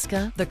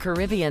Alaska, the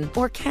Caribbean,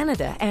 or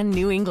Canada and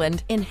New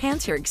England,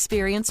 enhance your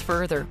experience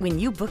further when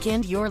you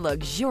bookend your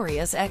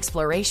luxurious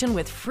exploration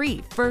with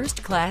free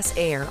first-class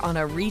air on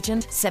a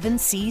Regent Seven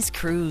Seas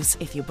cruise.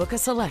 If you book a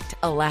select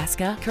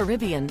Alaska,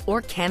 Caribbean,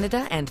 or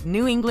Canada and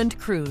New England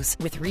cruise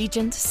with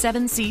Regent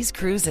Seven Seas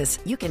Cruises,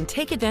 you can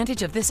take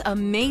advantage of this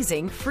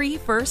amazing free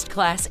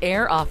first-class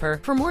air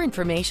offer. For more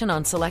information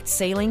on select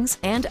sailings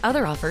and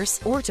other offers,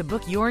 or to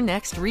book your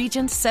next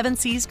Regent Seven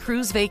Seas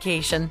cruise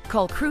vacation,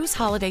 call Cruise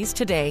Holidays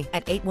today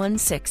at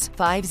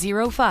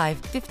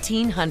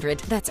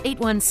 816-505-1500. That's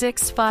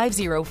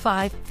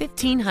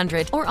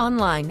 816-505-1500, or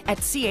online at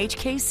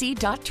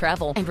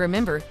chkc.travel. And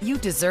remember, you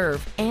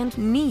deserve and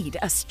need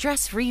a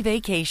stress-free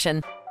vacation.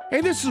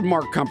 Hey, this is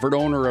Mark Comfort,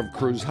 owner of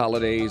Cruise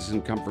Holidays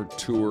and Comfort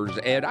Tours,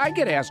 and I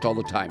get asked all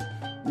the time,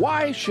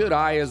 why should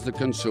I, as the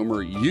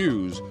consumer,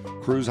 use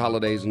Cruise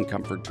Holidays and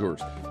Comfort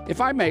Tours.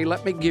 If I may,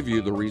 let me give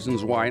you the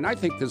reasons why, and I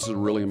think this is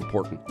really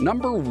important.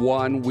 Number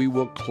one, we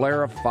will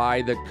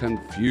clarify the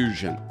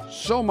confusion.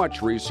 So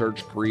much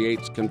research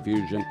creates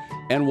confusion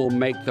and will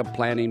make the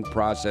planning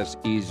process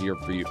easier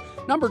for you.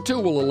 Number two,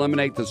 we'll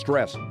eliminate the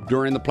stress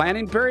during the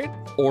planning period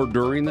or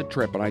during the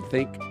trip, and I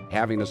think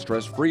having a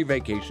stress-free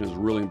vacation is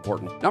really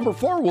important. Number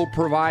four, we'll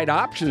provide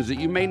options that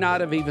you may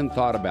not have even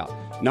thought about.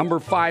 Number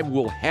five,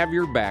 we'll have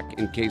your back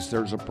in case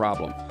there's a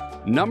problem.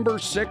 Number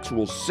six,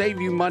 we'll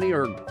save you money,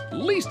 or at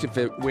least if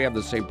we have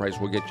the same price,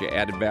 we'll get you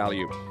added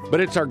value.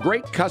 But it's our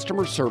great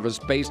customer service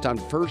based on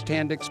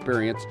firsthand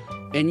experience,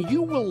 and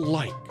you will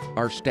like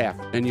our staff,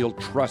 and you'll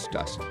trust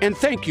us. And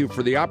thank you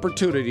for the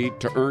opportunity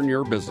to earn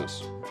your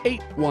business.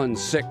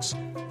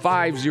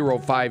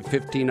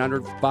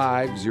 816-505-1500,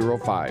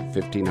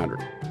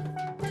 505-1500.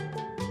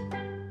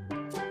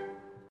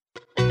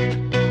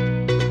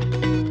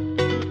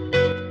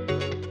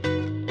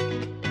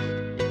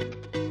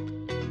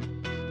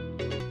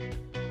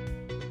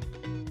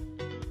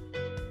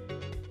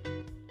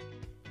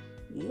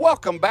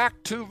 Welcome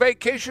back to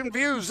Vacation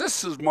Views.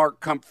 This is Mark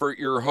Comfort,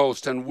 your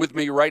host, and with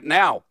me right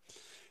now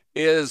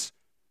is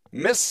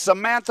Miss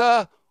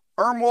Samantha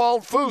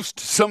Ermold Foost.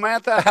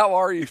 Samantha, how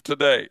are you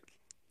today?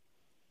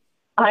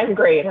 I'm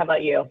great. How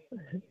about you?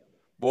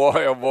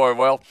 Boy, oh boy.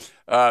 Well,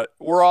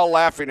 we're all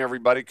laughing,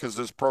 everybody, because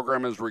this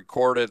program is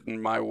recorded,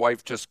 and my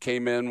wife just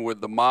came in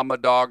with the mama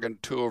dog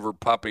and two of her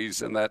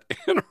puppies, and that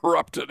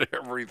interrupted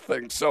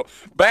everything. So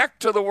back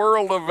to the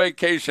world of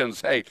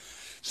vacations. Hey,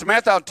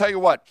 Samantha, I'll tell you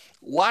what,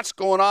 lots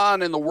going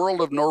on in the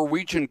world of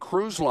Norwegian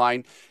Cruise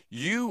Line.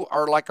 You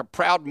are like a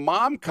proud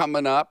mom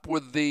coming up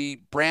with the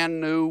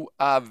brand new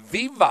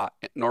Viva,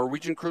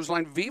 Norwegian Cruise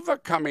Line Viva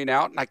coming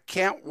out, and I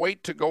can't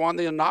wait to go on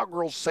the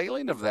inaugural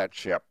sailing of that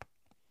ship.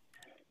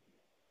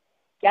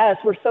 Yes,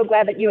 we're so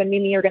glad that you and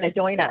Mimi are going to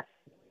join us.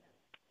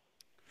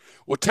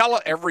 Well, tell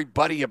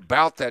everybody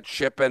about that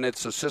ship, and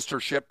it's a sister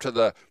ship to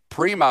the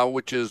Prima,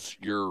 which is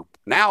your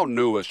now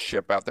newest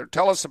ship out there.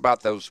 Tell us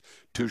about those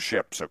two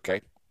ships,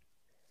 okay?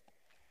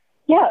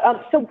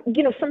 Yeah, so,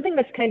 something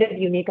that's kind of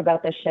unique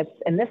about the ships,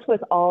 and this was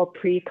all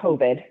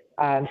pre-COVID,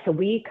 so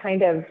we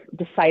kind of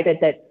decided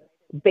that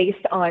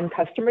based on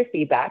customer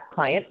feedback,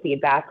 client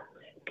feedback,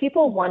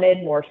 people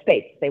wanted more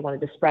space. They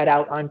wanted to spread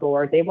out on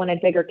board. They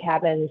wanted bigger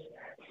cabins.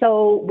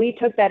 So we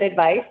took that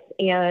advice,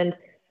 and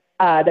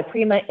the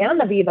Prima and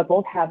the Viva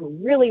both have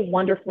really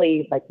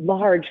wonderfully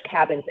large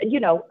cabins. And,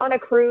 on a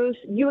cruise,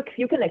 you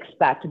can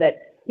expect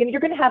that, you're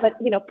going to have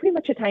pretty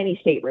much a tiny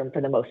stateroom for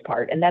the most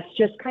part. And that's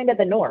just kind of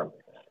the norm.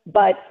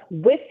 But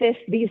with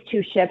these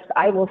two ships,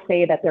 I will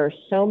say that there's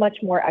so much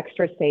more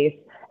extra space,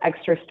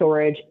 extra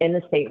storage in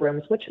the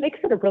staterooms, which makes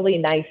it a really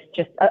nice,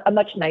 just a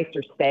much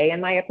nicer stay, in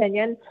my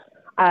opinion.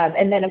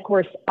 And then, of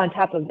course, on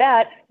top of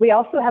that, we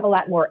also have a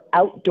lot more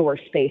outdoor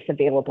space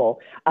available,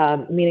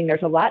 meaning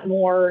there's a lot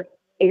more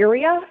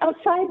area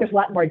outside. There's a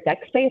lot more deck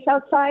space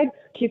outside.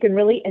 So you can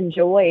really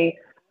enjoy,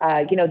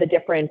 the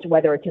different,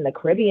 whether it's in the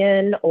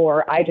Caribbean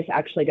or I just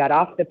actually got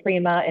off the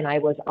Prima and I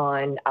was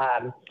on,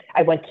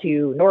 I went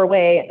to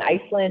Norway and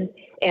Iceland,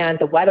 and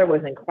the weather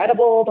was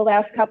incredible the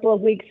last couple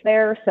of weeks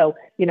there. So,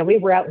 we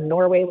were out in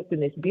Norway in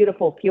these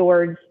beautiful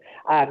fjords,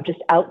 just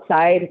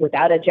outside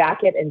without a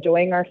jacket,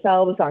 enjoying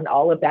ourselves on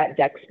all of that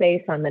deck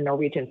space on the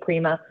Norwegian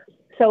Prima.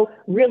 So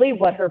really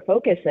what her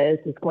focus is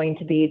going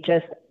to be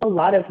just a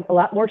lot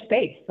more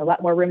space, a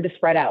lot more room to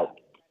spread out.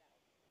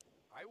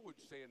 I would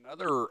say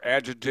another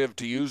adjective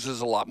to use is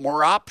a lot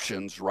more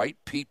options, right?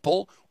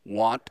 People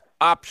want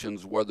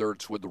options, whether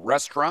it's with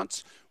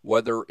restaurants,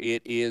 whether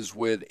it is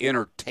with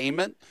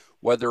entertainment,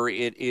 whether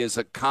it is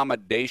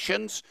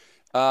accommodations,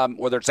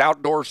 whether it's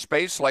outdoor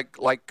space, like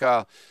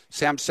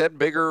Sam said,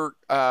 bigger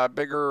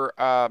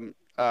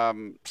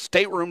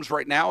staterooms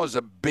right now is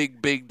a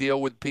big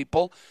deal with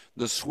people.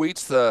 The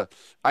suites, I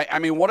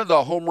mean, one of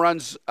the home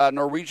runs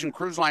Norwegian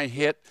Cruise Line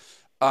hit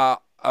a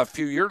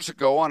few years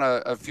ago on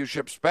a few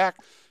ships back,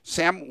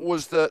 Sam,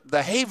 was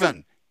the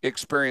Haven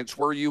experience,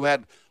 where you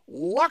had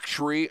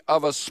luxury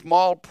of a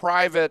small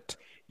private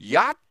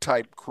yacht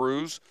type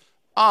cruise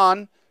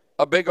on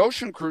a big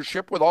ocean cruise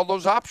ship with all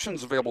those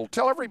options available.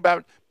 Tell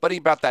everybody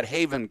about that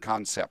Haven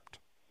concept.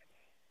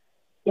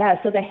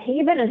 Yeah, so the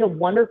Haven is a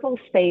wonderful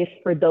space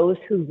for those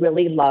who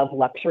really love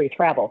luxury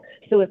travel.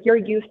 So if you're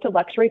used to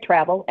luxury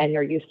travel and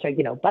you're used to,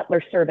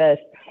 butler service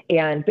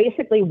and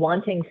basically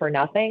wanting for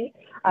nothing,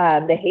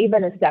 the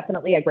Haven is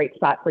definitely a great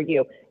spot for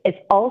you. It's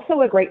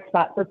also a great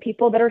spot for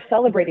people that are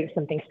celebrating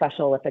something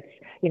special. If it's,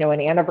 an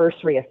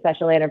anniversary, a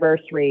special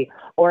anniversary,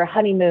 or a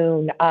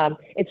honeymoon.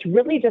 It's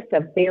really just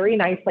a very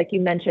nice, like you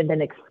mentioned,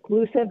 an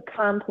exclusive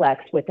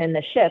complex within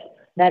the ship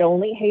that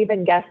only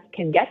Haven guests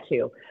can get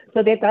to.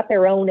 So they've got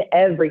their own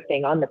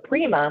everything. On the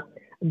Prima,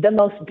 the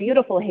most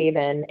beautiful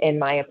Haven, in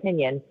my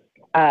opinion,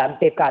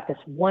 they've got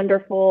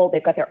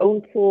they've got their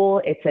own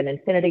pool. It's an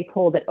infinity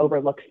pool that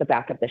overlooks the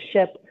back of the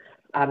ship.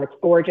 It's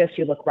gorgeous.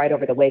 You look right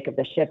over the wake of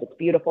the ship. It's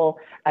beautiful.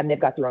 They've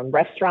got their own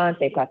restaurant.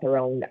 They've got their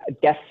own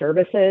guest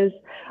services.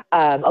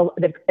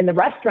 In the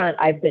restaurant,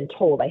 I've been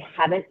told, I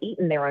haven't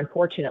eaten there,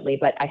 unfortunately,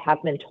 but I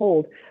have been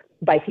told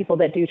by people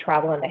that do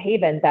travel in the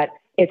Haven that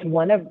it's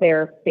one of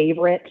their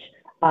favorite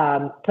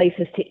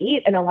places to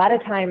eat. And a lot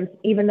of times,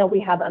 even though we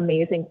have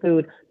amazing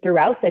food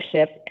throughout the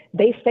ship,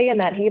 they stay in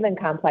that Haven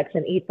complex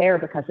and eat there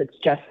because it's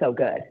just so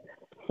good.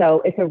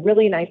 So it's a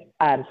really nice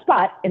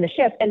spot in the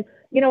ship. And,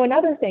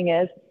 another thing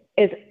is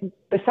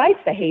besides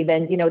the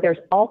Haven, there's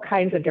all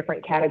kinds of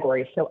different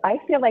categories. So I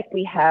feel like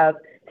we have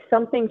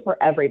something for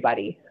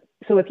everybody.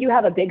 So if you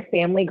have a big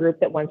family group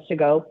that wants to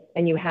go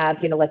and you have,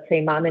 let's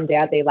say mom and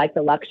dad, they like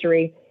the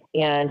luxury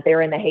and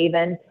they're in the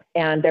Haven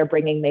and they're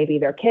bringing maybe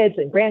their kids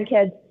and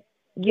grandkids,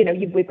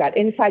 we've got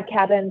inside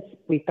cabins,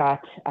 we've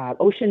got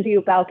ocean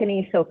view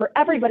balcony. So for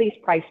everybody's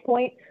price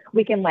point,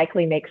 we can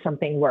likely make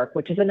something work,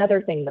 which is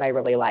another thing that I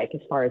really like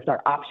as far as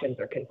our options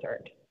are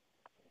concerned.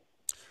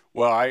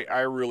 Well,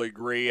 I really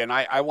agree. And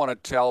I want to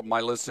tell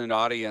my listening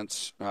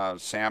audience,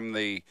 Sam,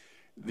 the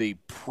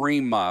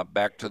Prima,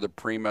 back to the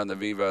Prima and the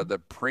Viva, the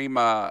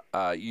Prima,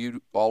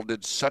 you all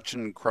did such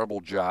an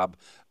incredible job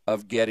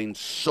of getting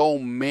so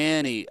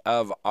many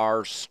of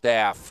our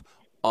staff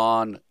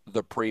on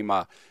the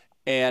Prima.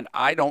 And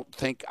I don't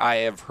think I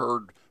have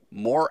heard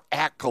more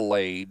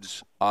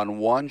accolades on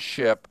one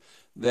ship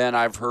than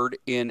I've heard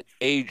in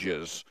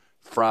ages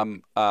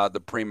from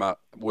the Prima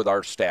with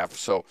our staff.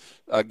 So,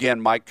 again,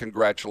 my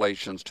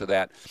congratulations to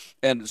that.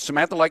 And,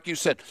 Samantha, like you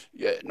said,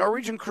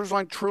 Norwegian Cruise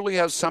Line truly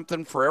has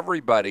something for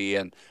everybody,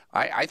 and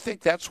I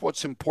think that's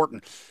what's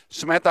important.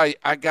 Samantha,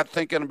 I got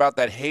thinking about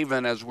that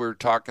Haven as we were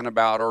talking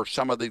about, or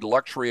some of the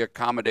luxury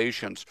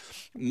accommodations.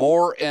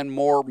 More and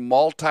more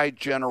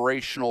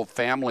multi-generational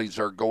families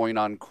are going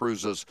on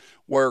cruises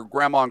where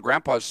grandma and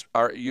grandpa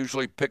are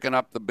usually picking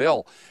up the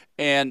bill,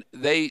 and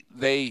they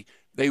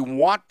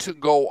want to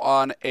go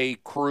on a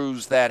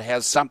cruise that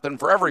has something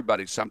for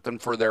everybody, something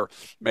for their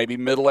maybe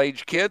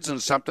middle-aged kids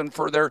and something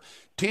for their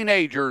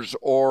teenagers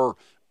or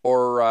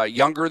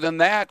younger than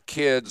that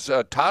kids,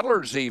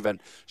 toddlers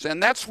even.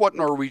 And that's what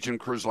Norwegian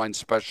Cruise Line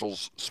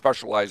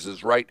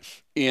specializes, right,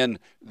 in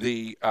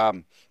the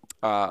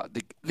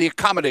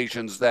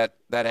accommodations that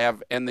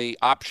have and the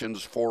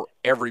options for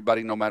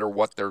everybody, no matter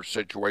what their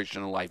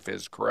situation in life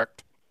is,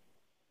 correct?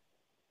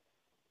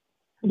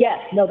 Yes,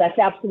 no, that's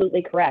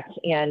absolutely correct.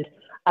 And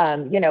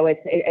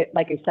it's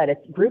like I said,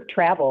 it's group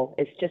travel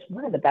is just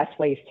one of the best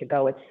ways to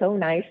go. It's so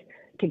nice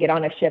to get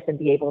on a ship and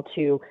be able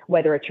to,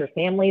 whether it's your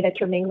family that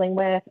you're mingling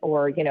with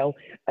or, you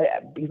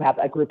have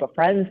a group of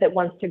friends that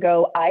wants to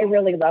go. I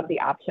really love the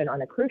option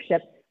on a cruise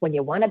ship. When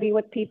you want to be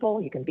with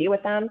people, you can be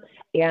with them.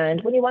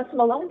 And when you want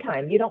some alone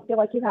time, you don't feel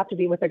like you have to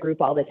be with a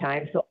group all the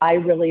time. So I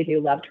really do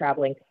love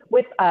traveling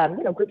with,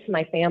 groups of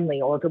my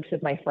family or groups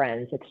of my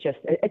friends.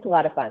 It's a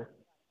lot of fun.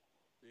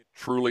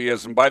 Truly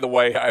is. And by the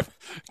way, I've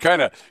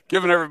kind of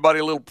given everybody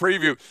a little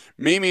preview.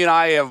 Mimi and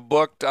I have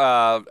booked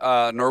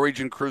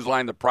Norwegian Cruise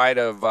Line, the Pride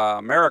of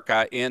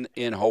America, in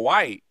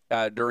Hawaii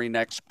during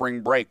next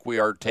spring break. We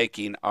are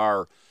taking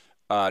our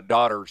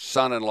daughter,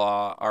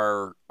 son-in-law,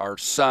 our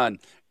son,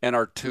 and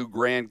our two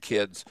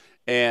grandkids.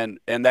 And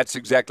that's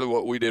exactly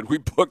what we did. We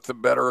booked the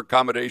better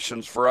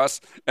accommodations for us.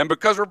 And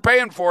because we're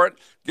paying for it,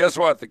 guess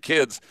what? The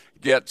kids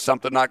get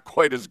something not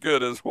quite as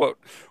good as what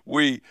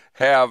we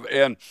have.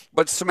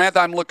 But Samantha,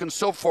 I'm looking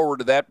so forward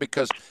to that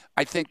because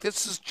I think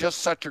this is just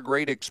such a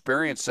great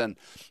experience. And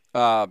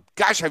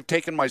I've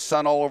taken my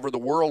son all over the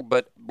world,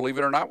 but believe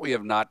it or not, we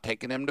have not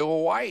taken him to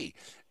Hawaii.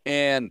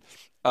 And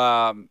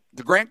the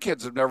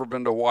grandkids have never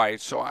been to Hawaii.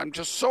 So I'm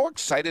just so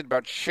excited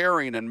about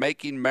sharing and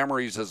making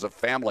memories as a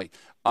family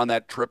on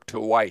that trip to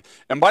Hawaii.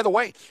 And by the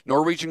way,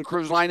 Norwegian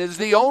Cruise Line is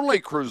the only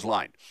cruise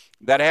line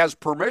that has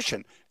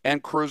permission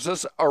and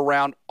cruises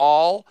around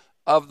all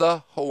of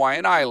the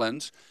Hawaiian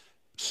Islands,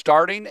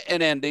 starting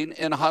and ending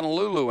in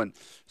Honolulu. And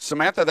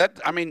Samantha,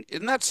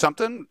 isn't that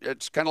something?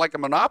 It's kind of like a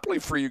monopoly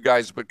for you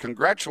guys, but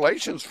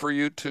congratulations for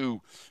you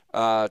to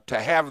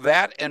have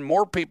that. And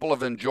more people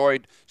have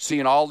enjoyed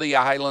seeing all the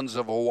islands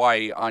of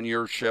Hawaii on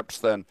your ships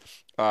than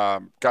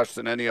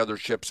any other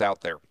ships out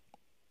there.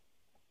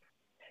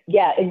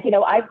 Yeah, and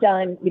I've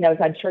done, as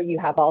I'm sure you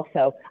have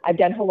also, I've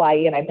done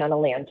Hawaii and I've done a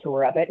land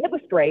tour of it, and it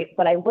was great.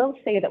 But I will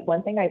say that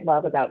one thing I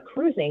love about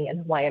cruising in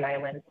Hawaiian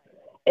Islands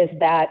is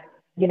that,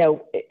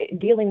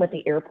 dealing with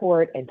the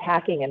airport and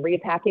packing and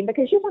repacking,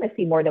 because you want to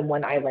see more than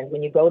one island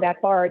when you go that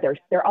far.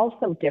 They're all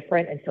so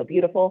different and so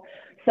beautiful.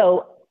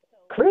 So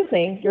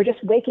cruising, you're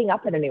just waking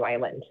up at a new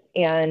island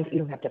and you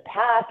don't have to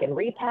pack and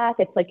repack.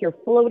 It's like your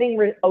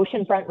floating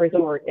oceanfront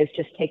resort is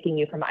just taking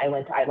you from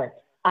island to island.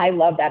 I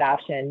love that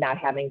option, not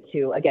having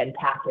to, again,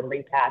 pack and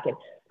repack and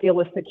deal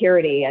with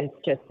security. And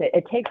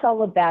it takes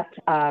all of that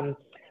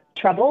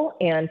trouble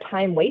and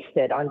time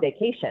wasted on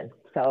vacation.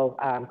 So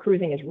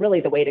cruising is really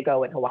the way to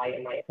go in Hawaii,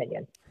 in my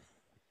opinion.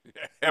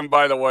 And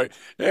by the way,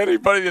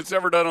 anybody that's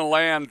ever done a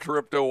land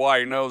trip to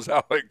Hawaii knows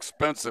how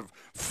expensive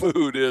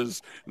food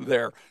is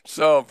there.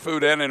 So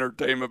food and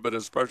entertainment, but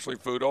especially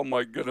food. Oh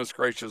my goodness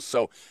gracious!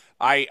 So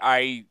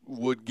I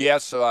would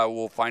guess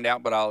we'll find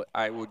out, but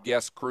I would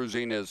guess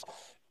cruising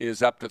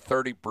is up to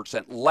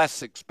 30%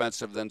 less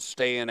expensive than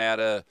staying at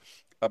a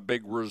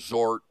big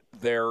resort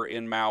there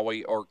in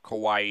Maui or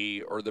Kauai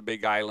or the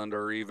Big Island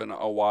or even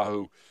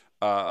Oahu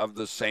of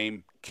the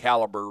same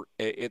caliber.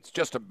 It's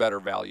just a better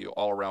value,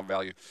 all-around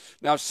value.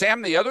 Now,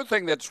 Sam, the other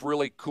thing that's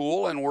really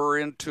cool, and we're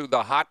into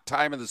the hot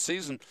time of the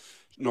season,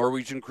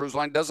 Norwegian Cruise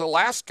Line does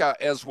Alaska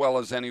as well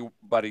as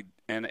anybody,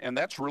 and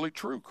that's really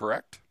true,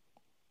 correct?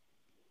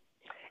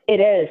 It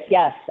is,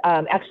 yes.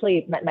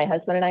 Actually, my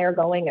husband and I are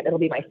going. It'll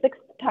be my 6th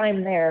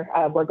time there.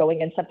 We're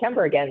going in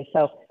September again.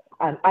 So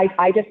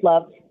I just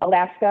love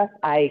Alaska.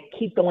 I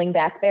keep going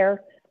back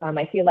there.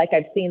 I feel like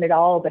I've seen it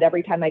all, but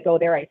every time I go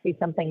there, I see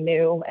something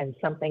new and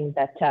something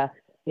that,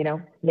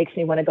 makes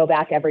me want to go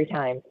back every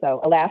time.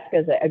 So Alaska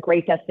is a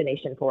great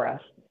destination for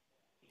us.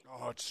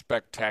 Oh, it's a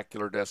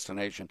spectacular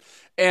destination.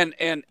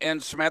 And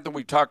Samantha,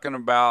 we talking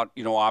about,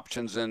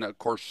 options, and of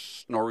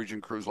course, Norwegian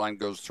Cruise Line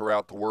goes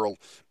throughout the world.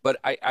 But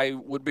I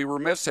would be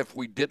remiss if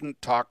we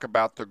didn't talk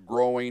about the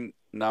growing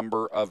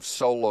number of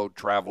solo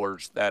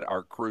travelers that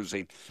are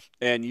cruising.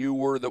 And you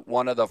were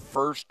one of the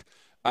first.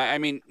 I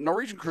mean,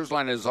 Norwegian Cruise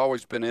Line has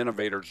always been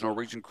innovators.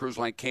 Norwegian Cruise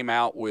Line came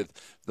out with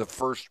the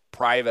first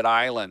private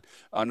island.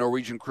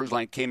 Norwegian Cruise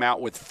Line came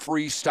out with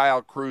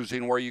freestyle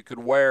cruising where you could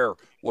wear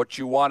what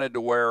you wanted to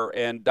wear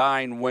and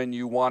dine when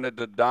you wanted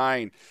to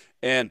dine.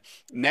 And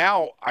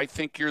now I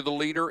think you're the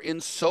leader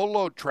in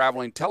solo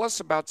traveling. Tell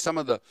us about some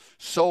of the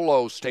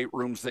solo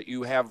staterooms that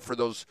you have for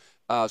those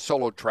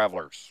solo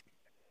travelers.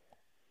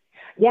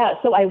 Yeah,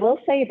 so I will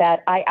say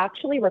that I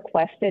actually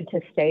requested to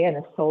stay in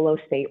a solo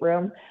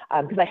stateroom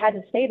because I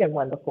hadn't stayed in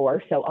one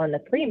before. So on the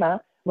Prima,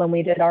 when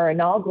we did our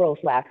inaugurals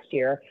last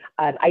year,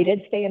 I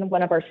did stay in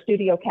one of our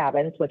studio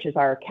cabins, which is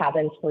our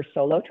cabins for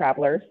solo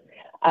travelers.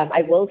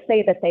 I will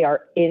say that they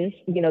are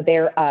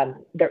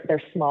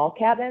they're small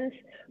cabins,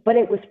 but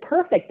it was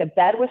perfect. The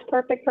bed was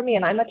perfect for me,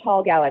 and I'm a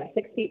tall gal. I'm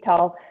 6 feet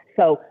tall.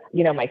 So,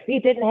 my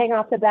feet didn't hang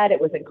off the bed. It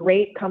was a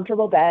great,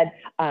 comfortable bed.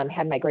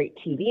 Had my great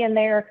TV in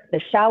there.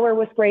 The shower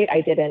was great.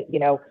 I didn't,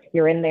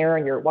 you're in there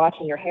and you're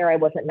washing your hair. I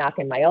wasn't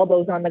knocking my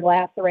elbows on the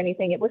glass or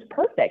anything. It was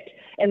perfect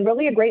and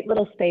really a great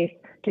little space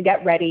to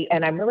get ready.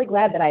 And I'm really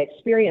glad that I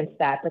experienced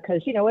that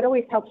because, it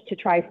always helps to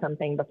try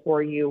something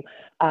before you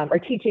are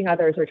teaching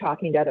others or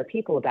talking to other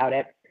people about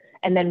it.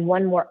 And then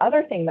one more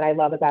other thing that I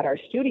love about our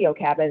studio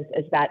cabins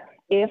is that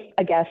if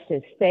a guest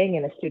is staying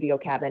in a studio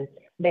cabin,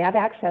 they have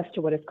access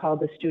to what is called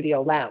the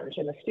studio lounge.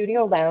 And the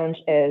studio lounge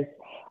is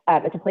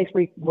it's a place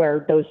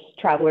where those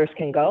travelers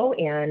can go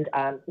and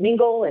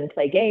mingle and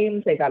play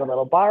games. They've got a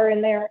little bar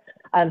in there.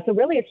 So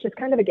really, it's just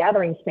kind of a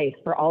gathering space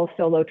for all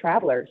solo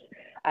travelers.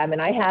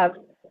 And I have,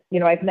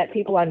 I've met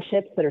people on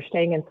ships that are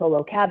staying in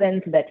solo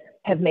cabins that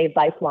have made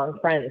lifelong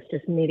friends,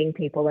 just meeting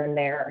people in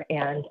there.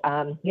 And,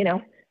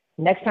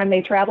 next time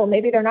they travel,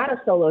 maybe they're not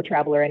a solo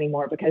traveler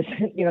anymore because,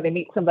 they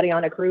meet somebody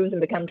on a cruise and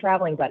become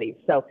traveling buddies.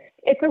 So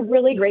it's a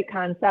really great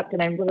concept.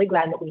 And I'm really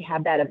glad that we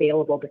have that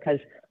available because,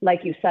 like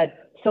you said,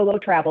 solo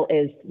travel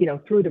is,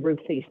 through the roof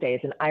these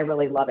days. And I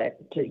really love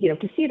it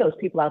to see those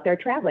people out there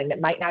traveling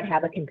that might not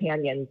have a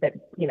companion that,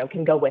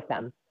 can go with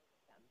them.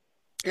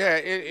 Yeah,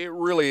 it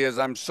really is.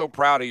 I'm so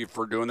proud of you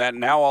for doing that.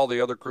 Now all the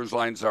other cruise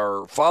lines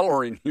are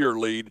following your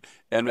lead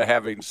and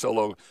having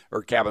solo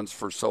or cabins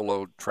for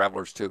solo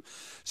travelers too.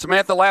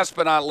 Samantha, last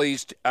but not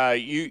least,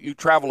 you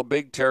travel a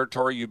big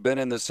territory. You've been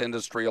in this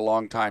industry a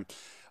long time.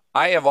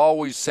 I have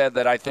always said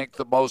that I think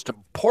the most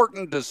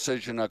important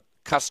decision a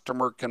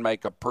customer can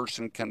make, a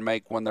person can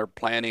make when they're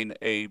planning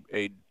a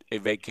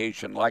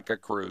vacation like a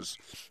cruise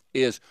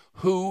is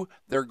who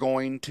they're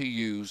going to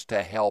use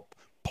to help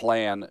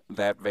plan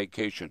that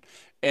vacation.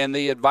 And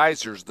the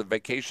advisors, the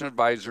vacation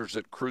advisors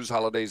at Cruise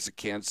Holidays at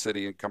Kansas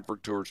City and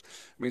Comfort Tours.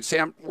 I mean,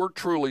 Sam, we're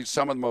truly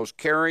some of the most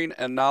caring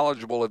and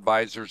knowledgeable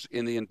advisors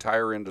in the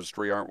entire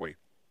industry, aren't we?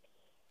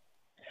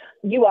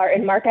 You are.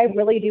 And Mark, I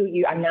really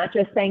do. I'm not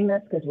just saying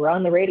this because we're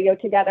on the radio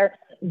together.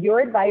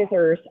 Your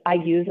advisors, I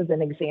use as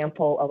an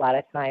example a lot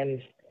of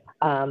times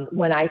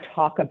when I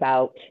talk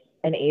about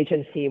an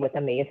agency with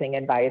amazing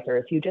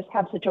advisors. You just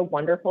have such a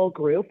wonderful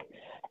group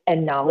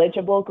and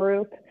knowledgeable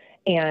group.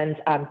 And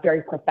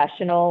very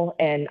professional,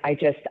 and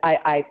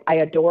I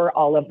adore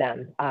all of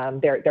them.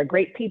 They're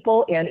great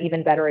people and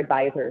even better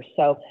advisors.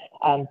 So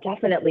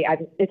definitely,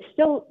 it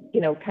still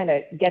kind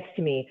of gets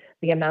to me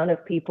the amount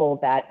of people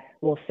that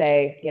will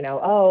say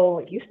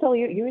oh, you still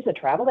use a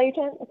travel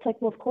agent? It's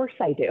like, well, of course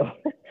I do.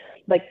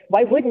 Like,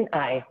 why wouldn't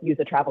I use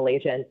a travel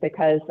agent?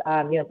 Because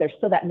there's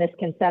still that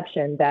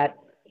misconception that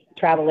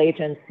travel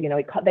agents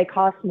they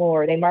cost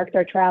more, they mark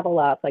their travel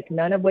up, like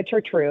none of which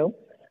are true.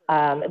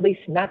 At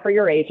least not for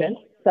your agent.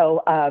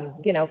 So,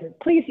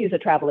 please use a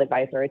travel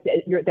advisor.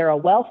 They're a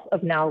wealth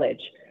of knowledge.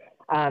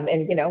 And,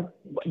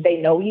 they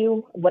know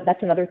you.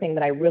 That's another thing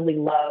that I really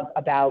love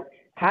about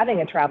having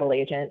a travel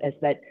agent is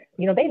that,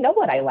 they know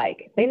what I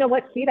like. They know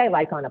what seat I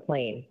like on a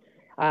plane.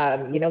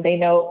 They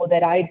know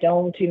that I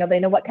don't, they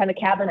know what kind of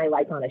cabin I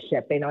like on a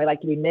ship. They know I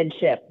like to be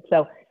mid-ship.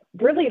 So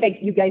really,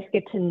 you guys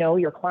get to know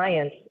your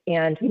clients,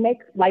 and you make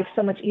life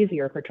so much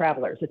easier for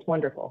travelers. It's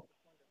wonderful.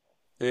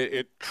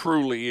 It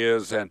truly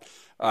is. And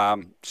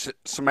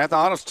Samantha,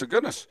 honest to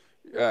goodness,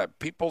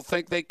 people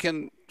think they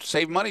can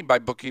save money by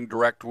booking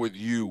direct with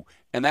you.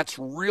 And that's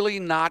really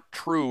not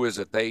true, is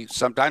it? They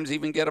sometimes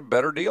even get a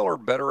better deal or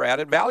better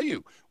added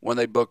value when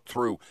they book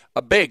through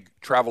a big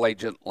travel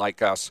agent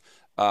like us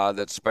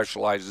that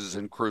specializes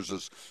in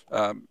cruises.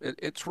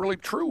 It's really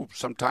true.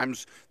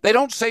 Sometimes they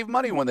don't save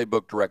money when they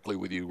book directly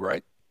with you,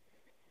 right?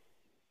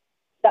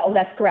 Oh,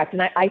 that's correct.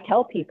 And I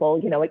tell people,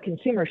 at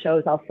consumer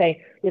shows, I'll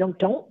say,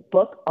 don't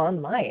book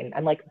online.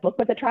 I'm like, book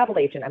with a travel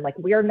agent. I'm like,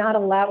 we are not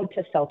allowed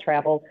to sell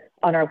travel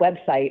on our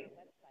website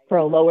for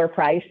a lower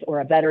price or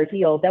a better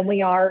deal than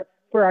we are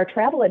for our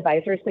travel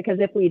advisors, because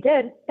if we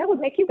did, that would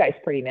make you guys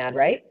pretty mad,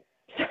 right?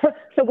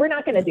 So we're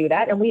not going to do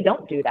that, and we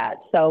don't do that.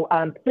 So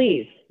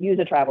please use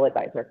a travel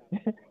advisor.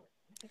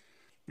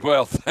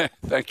 Well,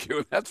 thank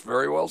you. That's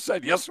very well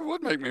said. Yes, it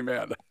would make me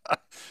mad.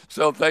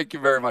 So thank you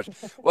very much.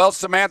 Well,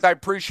 Samantha, I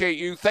appreciate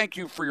you. Thank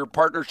you for your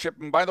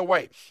partnership. And by the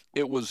way,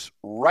 it was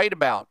right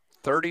about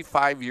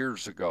 35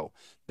 years ago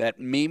that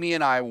Mimi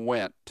and I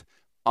went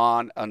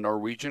on a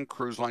Norwegian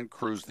Cruise Line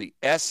cruise, the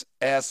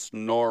SS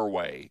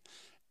Norway,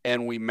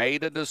 and we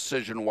made a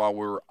decision while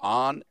we were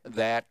on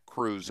that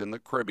cruise in the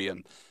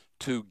Caribbean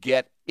to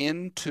get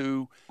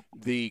into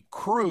the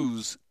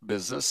cruise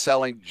business,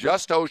 selling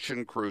just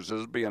ocean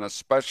cruises, being a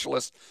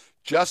specialist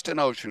just in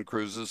ocean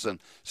cruises. And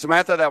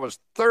Samantha, that was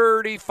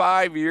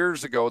 35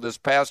 years ago, this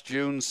past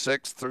June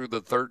 6th through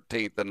the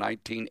 13th of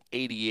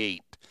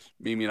 1988.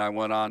 Mimi and I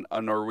went on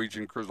a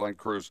Norwegian Cruise Line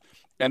cruise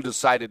and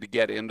decided to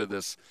get into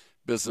this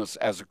business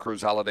as a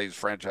Cruise Holidays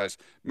franchise.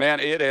 Man,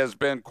 it has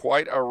been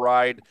quite a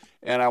ride,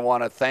 and I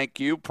want to thank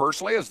you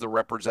personally as the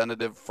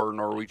representative for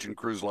Norwegian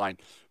Cruise Line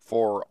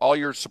for all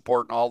your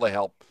support and all the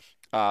help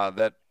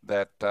that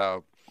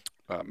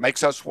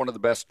makes us one of the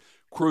best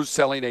cruise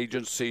selling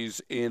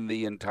agencies in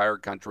the entire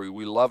country.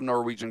 We love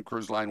Norwegian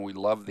Cruise Line. We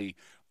love the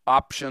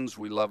options.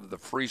 We love the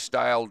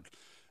freestyle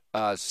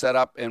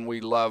setup, and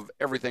we love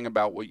everything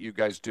about what you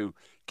guys do.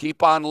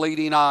 Keep on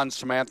leading on,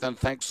 Samantha, and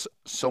thanks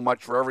so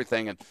much for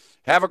everything. And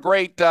have a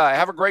great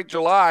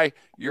July.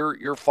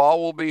 Your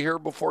fall will be here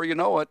before you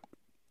know it.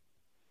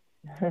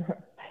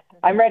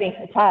 I'm ready.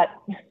 It's hot.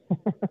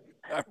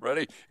 I'm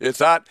ready. It's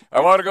hot.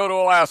 I want to go to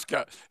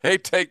Alaska. Hey,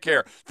 take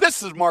care.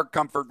 This is Mark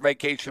Comfort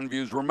Vacation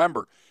Views.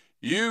 Remember,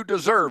 you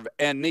deserve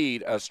and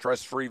need a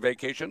stress-free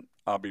vacation.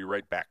 I'll be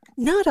right back.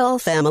 Not all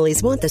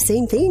families want the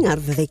same thing out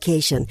of a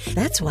vacation.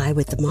 That's why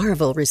with the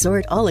Marvel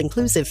Resort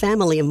All-Inclusive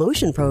Family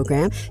Emotion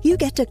Program, you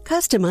get to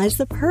customize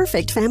the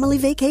perfect family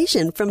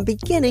vacation from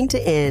beginning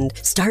to end.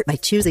 Start by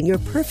choosing your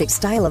perfect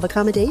style of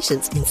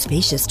accommodations in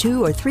spacious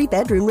 2 or 3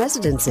 bedroom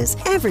residences,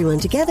 everyone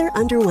together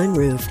under one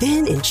roof.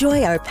 Then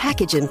enjoy our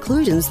package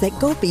inclusions that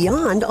go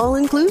beyond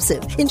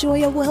all-inclusive.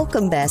 Enjoy a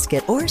welcome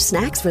basket or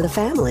snacks for the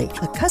family,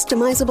 a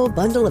customizable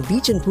bundle of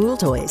beach and pool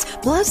toys,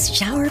 plus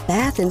shower,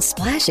 bath, and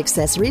splash accessories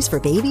for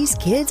babies,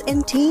 kids,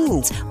 and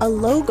teens, a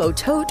logo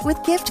tote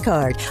with gift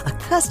card, a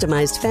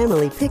customized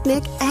family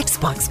picnic,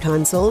 Xbox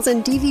consoles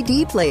and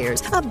DVD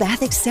players, a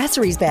bath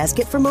accessories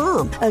basket for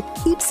mom, a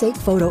keepsake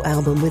photo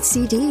album with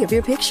CD of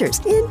your pictures,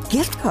 and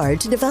gift card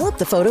to develop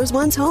the photos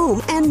one's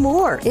home, and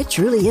more. It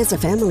truly is a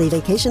family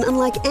vacation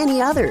unlike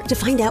any other. To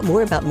find out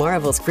more about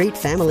Marvel's great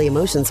Family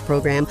Emotions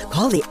program,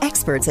 call the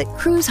experts at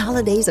Cruise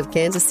Holidays of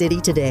Kansas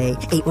City today,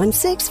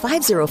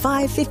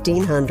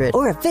 816-505-1500,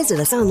 or visit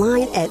us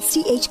online at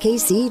chkc.travel.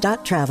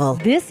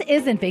 This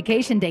isn't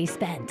vacation day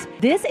spent.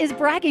 This is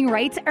bragging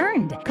rights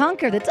earned.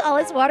 Conquer the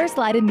tallest water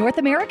slide in North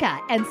America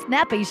and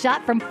snap a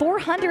shot from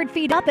 400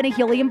 feet up in a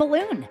helium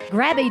balloon.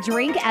 Grab a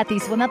drink at the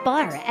swim-up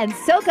bar and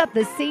soak up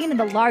the scene in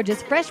the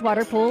largest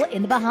freshwater pool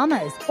in the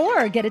Bahamas.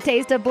 Or get a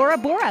taste of Bora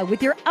Bora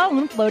with your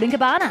own floating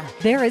cabana.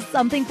 There is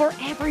something for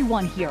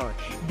everyone here.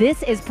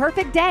 This is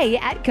Perfect Day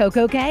at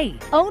Coco Cay,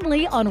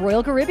 only on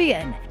Royal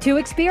Caribbean. To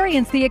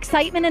experience the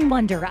excitement and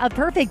wonder of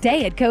Perfect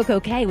Day at Coco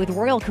Cay with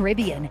Royal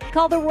Caribbean,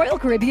 call the Royal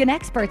Caribbean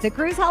experts at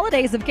Cruise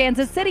Holidays of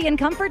Kansas City and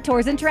Comfort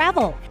Tours and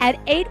Travel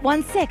at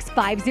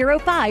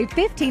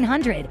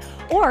 816-505-1500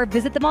 or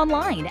visit them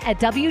online at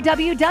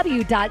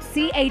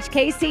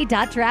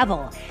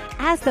www.chkc.travel.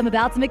 Ask them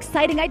about some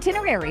exciting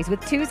itineraries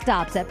with 2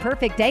 stops at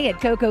Perfect Day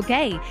at Coco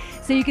Cay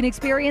so you can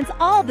experience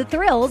all the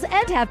thrills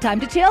and have time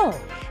to chill.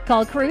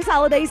 Call Cruise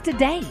Holidays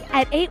today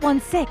at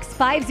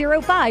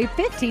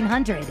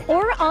 816-505-1500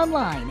 or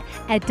online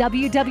at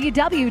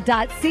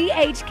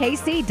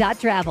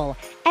www.chkc.travel.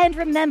 And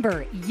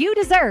remember, you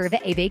deserve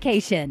a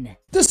vacation.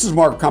 This is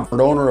Mark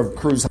Comfort, owner of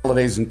Cruise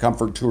Holidays and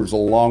Comfort Tours,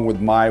 along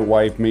with my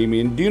wife,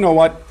 Mimi. And do you know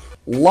what?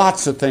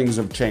 Lots of things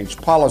have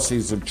changed.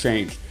 Policies have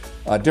changed.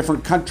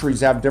 Different countries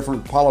have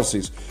different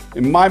policies.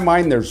 In my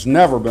mind, there's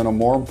never been a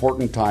more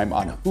important time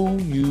on who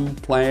you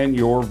plan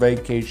your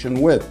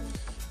vacation with.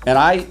 And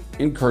I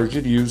encourage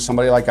you to use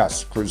somebody like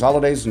us, Cruise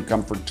Holidays and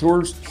Comfort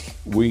Tours.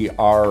 We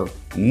are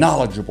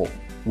knowledgeable.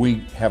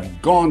 We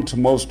have gone to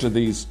most of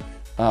these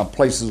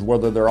places,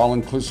 whether they're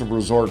all-inclusive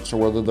resorts or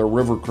whether they're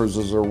river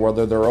cruises or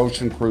whether they're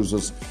ocean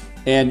cruises.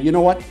 And you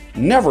know what?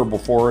 Never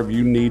before have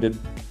you needed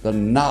the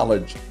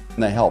knowledge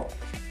and the help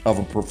of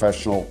a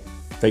professional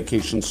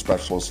vacation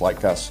specialist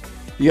like us.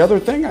 The other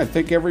thing, I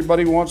think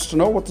everybody wants to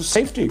know what the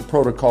safety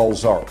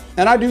protocols are.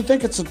 And I do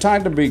think it's a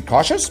time to be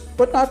cautious,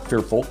 but not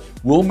fearful.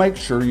 We'll make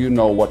sure you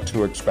know what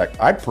to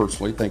expect. I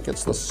personally think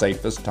it's the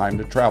safest time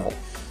to travel.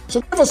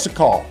 So give us a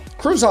call.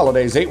 Cruise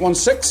Holidays,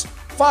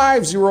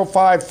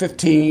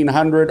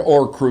 816-505-1500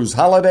 or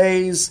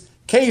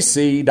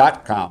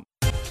cruiseholidays.kc.com.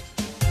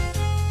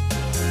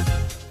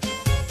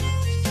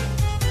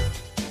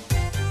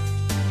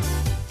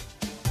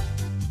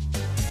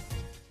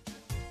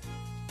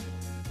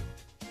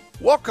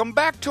 Welcome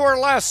back to our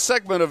last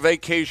segment of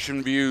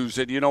Vacation Views.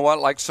 And you know what?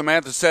 Like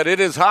Samantha said, it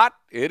is hot.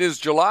 It is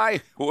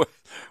July.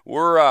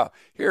 We're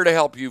here to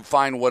help you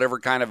find whatever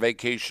kind of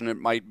vacation it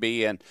might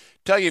be. And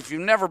tell you, if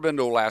you've never been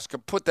to Alaska,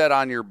 put that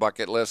on your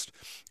bucket list.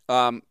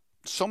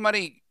 So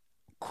many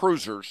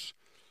cruisers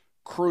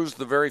cruise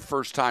the very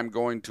first time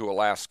going to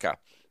Alaska.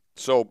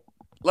 So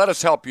let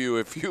us help you.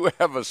 If you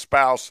have a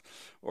spouse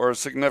or a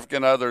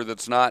significant other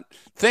that's not,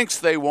 thinks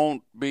they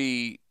won't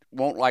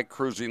like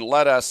cruising,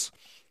 let us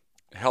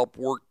help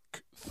work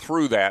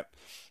through that.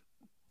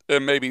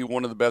 And maybe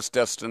one of the best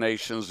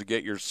destinations to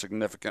get your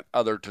significant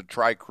other to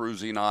try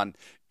cruising on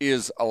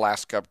is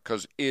Alaska,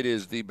 because it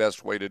is the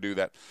best way to do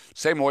that.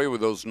 Same way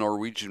with those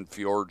Norwegian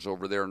fjords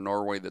over there in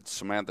Norway that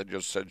Samantha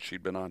just said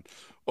she'd been on.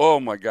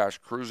 Oh my gosh,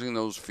 cruising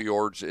those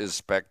fjords is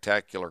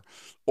spectacular.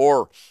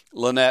 Or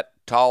Lynette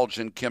Talge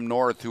and Kim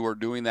North, who are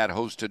doing that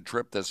hosted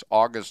trip this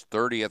August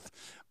 30th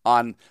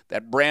on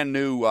that brand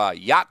new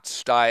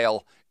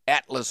yacht-style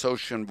Atlas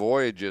Ocean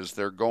Voyages.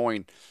 They're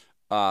going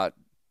they're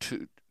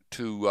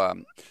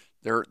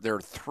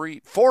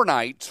 4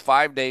 nights,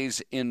 5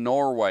 days in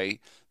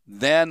Norway,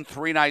 then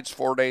 3 nights,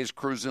 4 days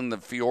cruising the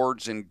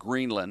fjords in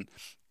Greenland,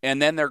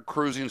 and then they're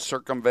cruising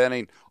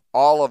circumventing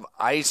all of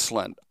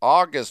Iceland,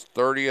 August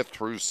 30th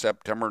through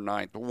September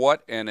 9th.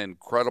 What an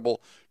incredible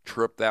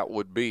trip that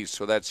would be.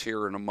 So that's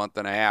here in a month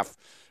and a half,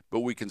 but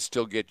we can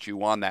still get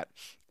you on that.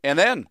 And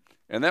then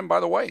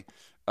by the way,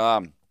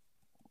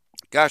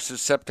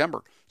 it's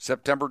September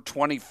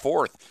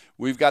 24th.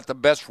 We've got the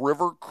best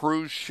river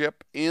cruise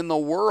ship in the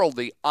world,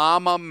 the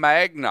Ama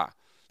Magna.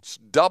 It's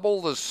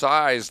double the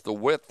size, the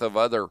width of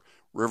other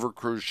river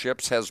cruise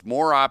ships, has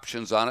more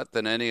options on it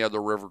than any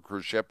other river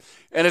cruise ship.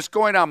 And it's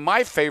going on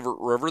my favorite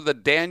river, the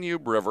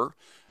Danube River.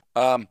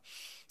 And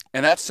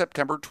that's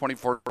September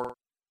 24th.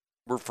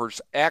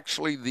 First,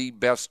 actually the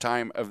best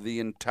time of the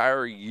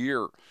entire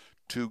year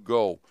to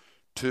go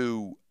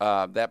to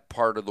that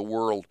part of the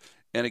world.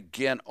 And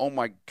again, oh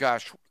my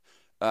gosh,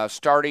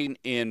 starting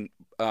in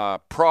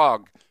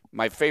Prague,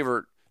 my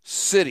favorite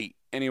city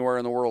anywhere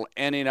in the world,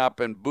 ending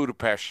up in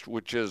Budapest,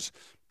 which is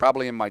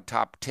probably in my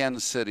top 10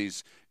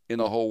 cities in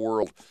the whole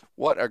world.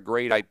 What a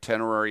great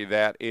itinerary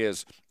that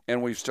is.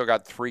 And we've still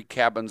got 3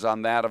 cabins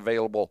on that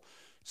available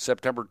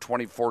September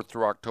 24th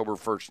through October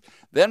 1st.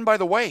 Then, by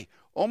the way,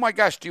 oh my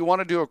gosh, do you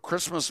want to do a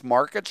Christmas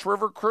Markets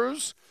River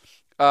Cruise?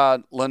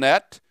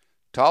 Lynette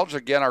Talge,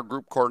 again, our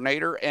group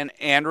coordinator, and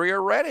Andrea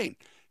Redding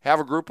have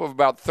a group of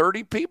about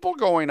 30 people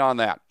going on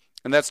that.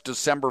 And that's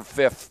December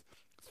 5th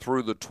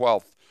through the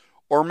 12th.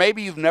 Or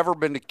maybe you've never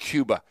been to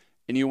Cuba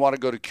and you want to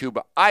go to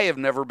Cuba. I have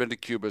never been to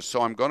Cuba,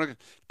 so I'm going to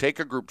take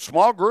a group,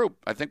 small group.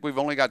 I think we've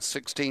only got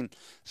 16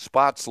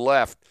 spots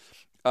left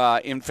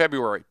in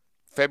February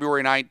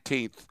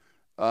 19th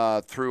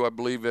through, I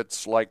believe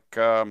it's like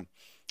 9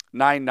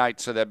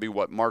 nights, so that'd be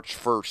what, March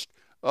 1st.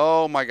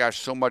 Oh, my gosh,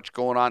 so much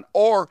going on.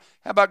 Or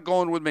how about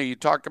going with me? You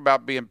talk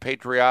about being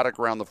patriotic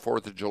around the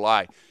 4th of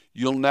July.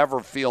 You'll never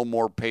feel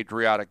more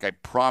patriotic, I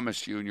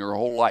promise you, in your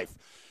whole life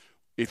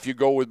if you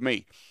go with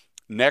me.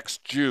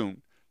 Next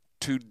June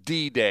to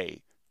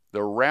D-Day,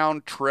 the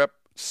round-trip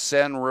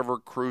Seine River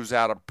cruise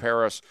out of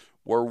Paris,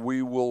 where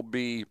we will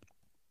be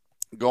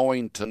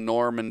going to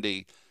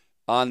Normandy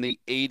on the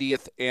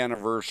 80th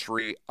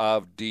anniversary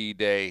of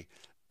D-Day.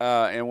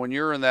 And when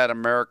you're in that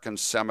American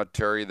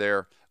cemetery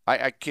there,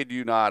 I kid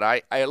you not,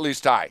 I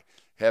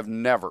have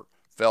never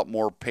felt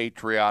more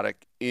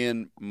patriotic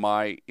in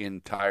my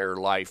entire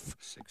life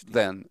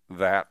than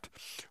that.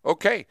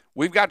 Okay,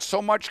 we've got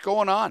so much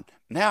going on.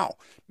 Now,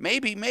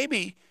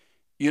 maybe,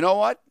 you know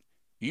what?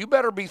 You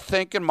better be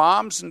thinking,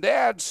 moms and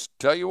dads,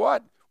 tell you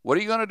what are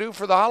you going to do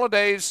for the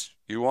holidays?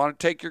 You want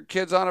to take your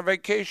kids on a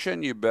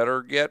vacation, you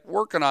better get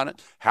working on it.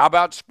 How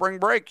about spring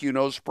break? You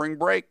know spring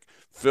break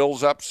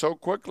fills up so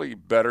quickly. You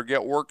better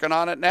get working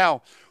on it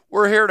now.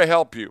 We're here to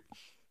help you.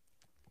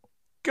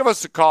 Give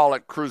us a call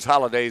at Cruise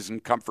Holidays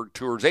and Comfort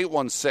Tours,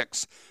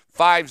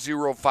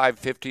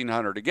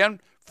 816-505-1500. Again,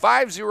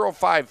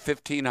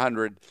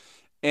 505-1500.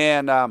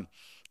 And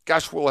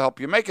gosh, we'll help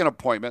you. Make an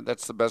appointment.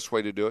 That's the best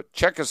way to do it.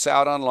 Check us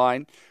out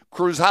online.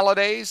 Cruise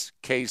Holidays,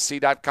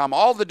 KC.com.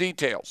 All the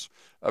details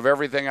of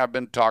everything I've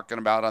been talking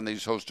about on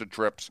these hosted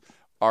trips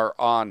are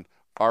on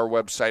our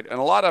website, and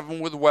a lot of them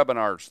with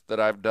webinars that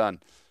I've done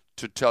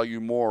to tell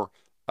you more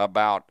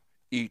about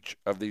each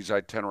of these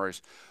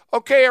itineraries.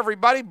 Okay,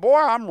 everybody. Boy,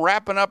 I'm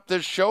wrapping up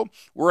this show.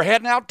 We're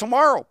heading out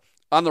tomorrow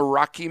on the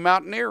Rocky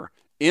Mountaineer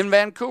in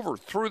Vancouver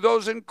through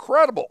those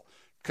incredible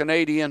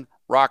Canadian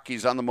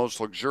Rockies on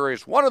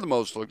one of the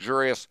most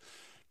luxurious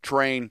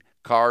train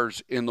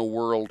cars in the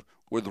world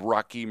with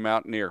Rocky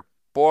Mountaineer.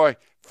 Boy,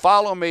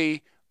 follow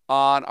me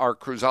on our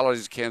Cruise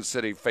Holidays Kansas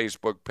City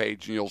Facebook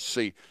page, and you'll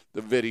see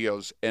the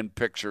videos and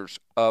pictures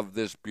of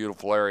this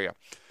beautiful area.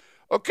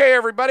 Okay,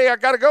 everybody, I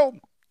got to go.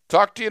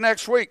 Talk to you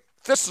next week.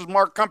 This is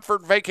Mark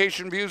Comfort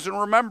Vacation Views, and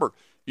remember,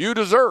 you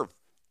deserve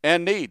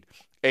and need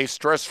a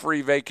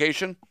stress-free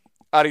vacation.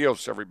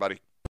 Adios, everybody.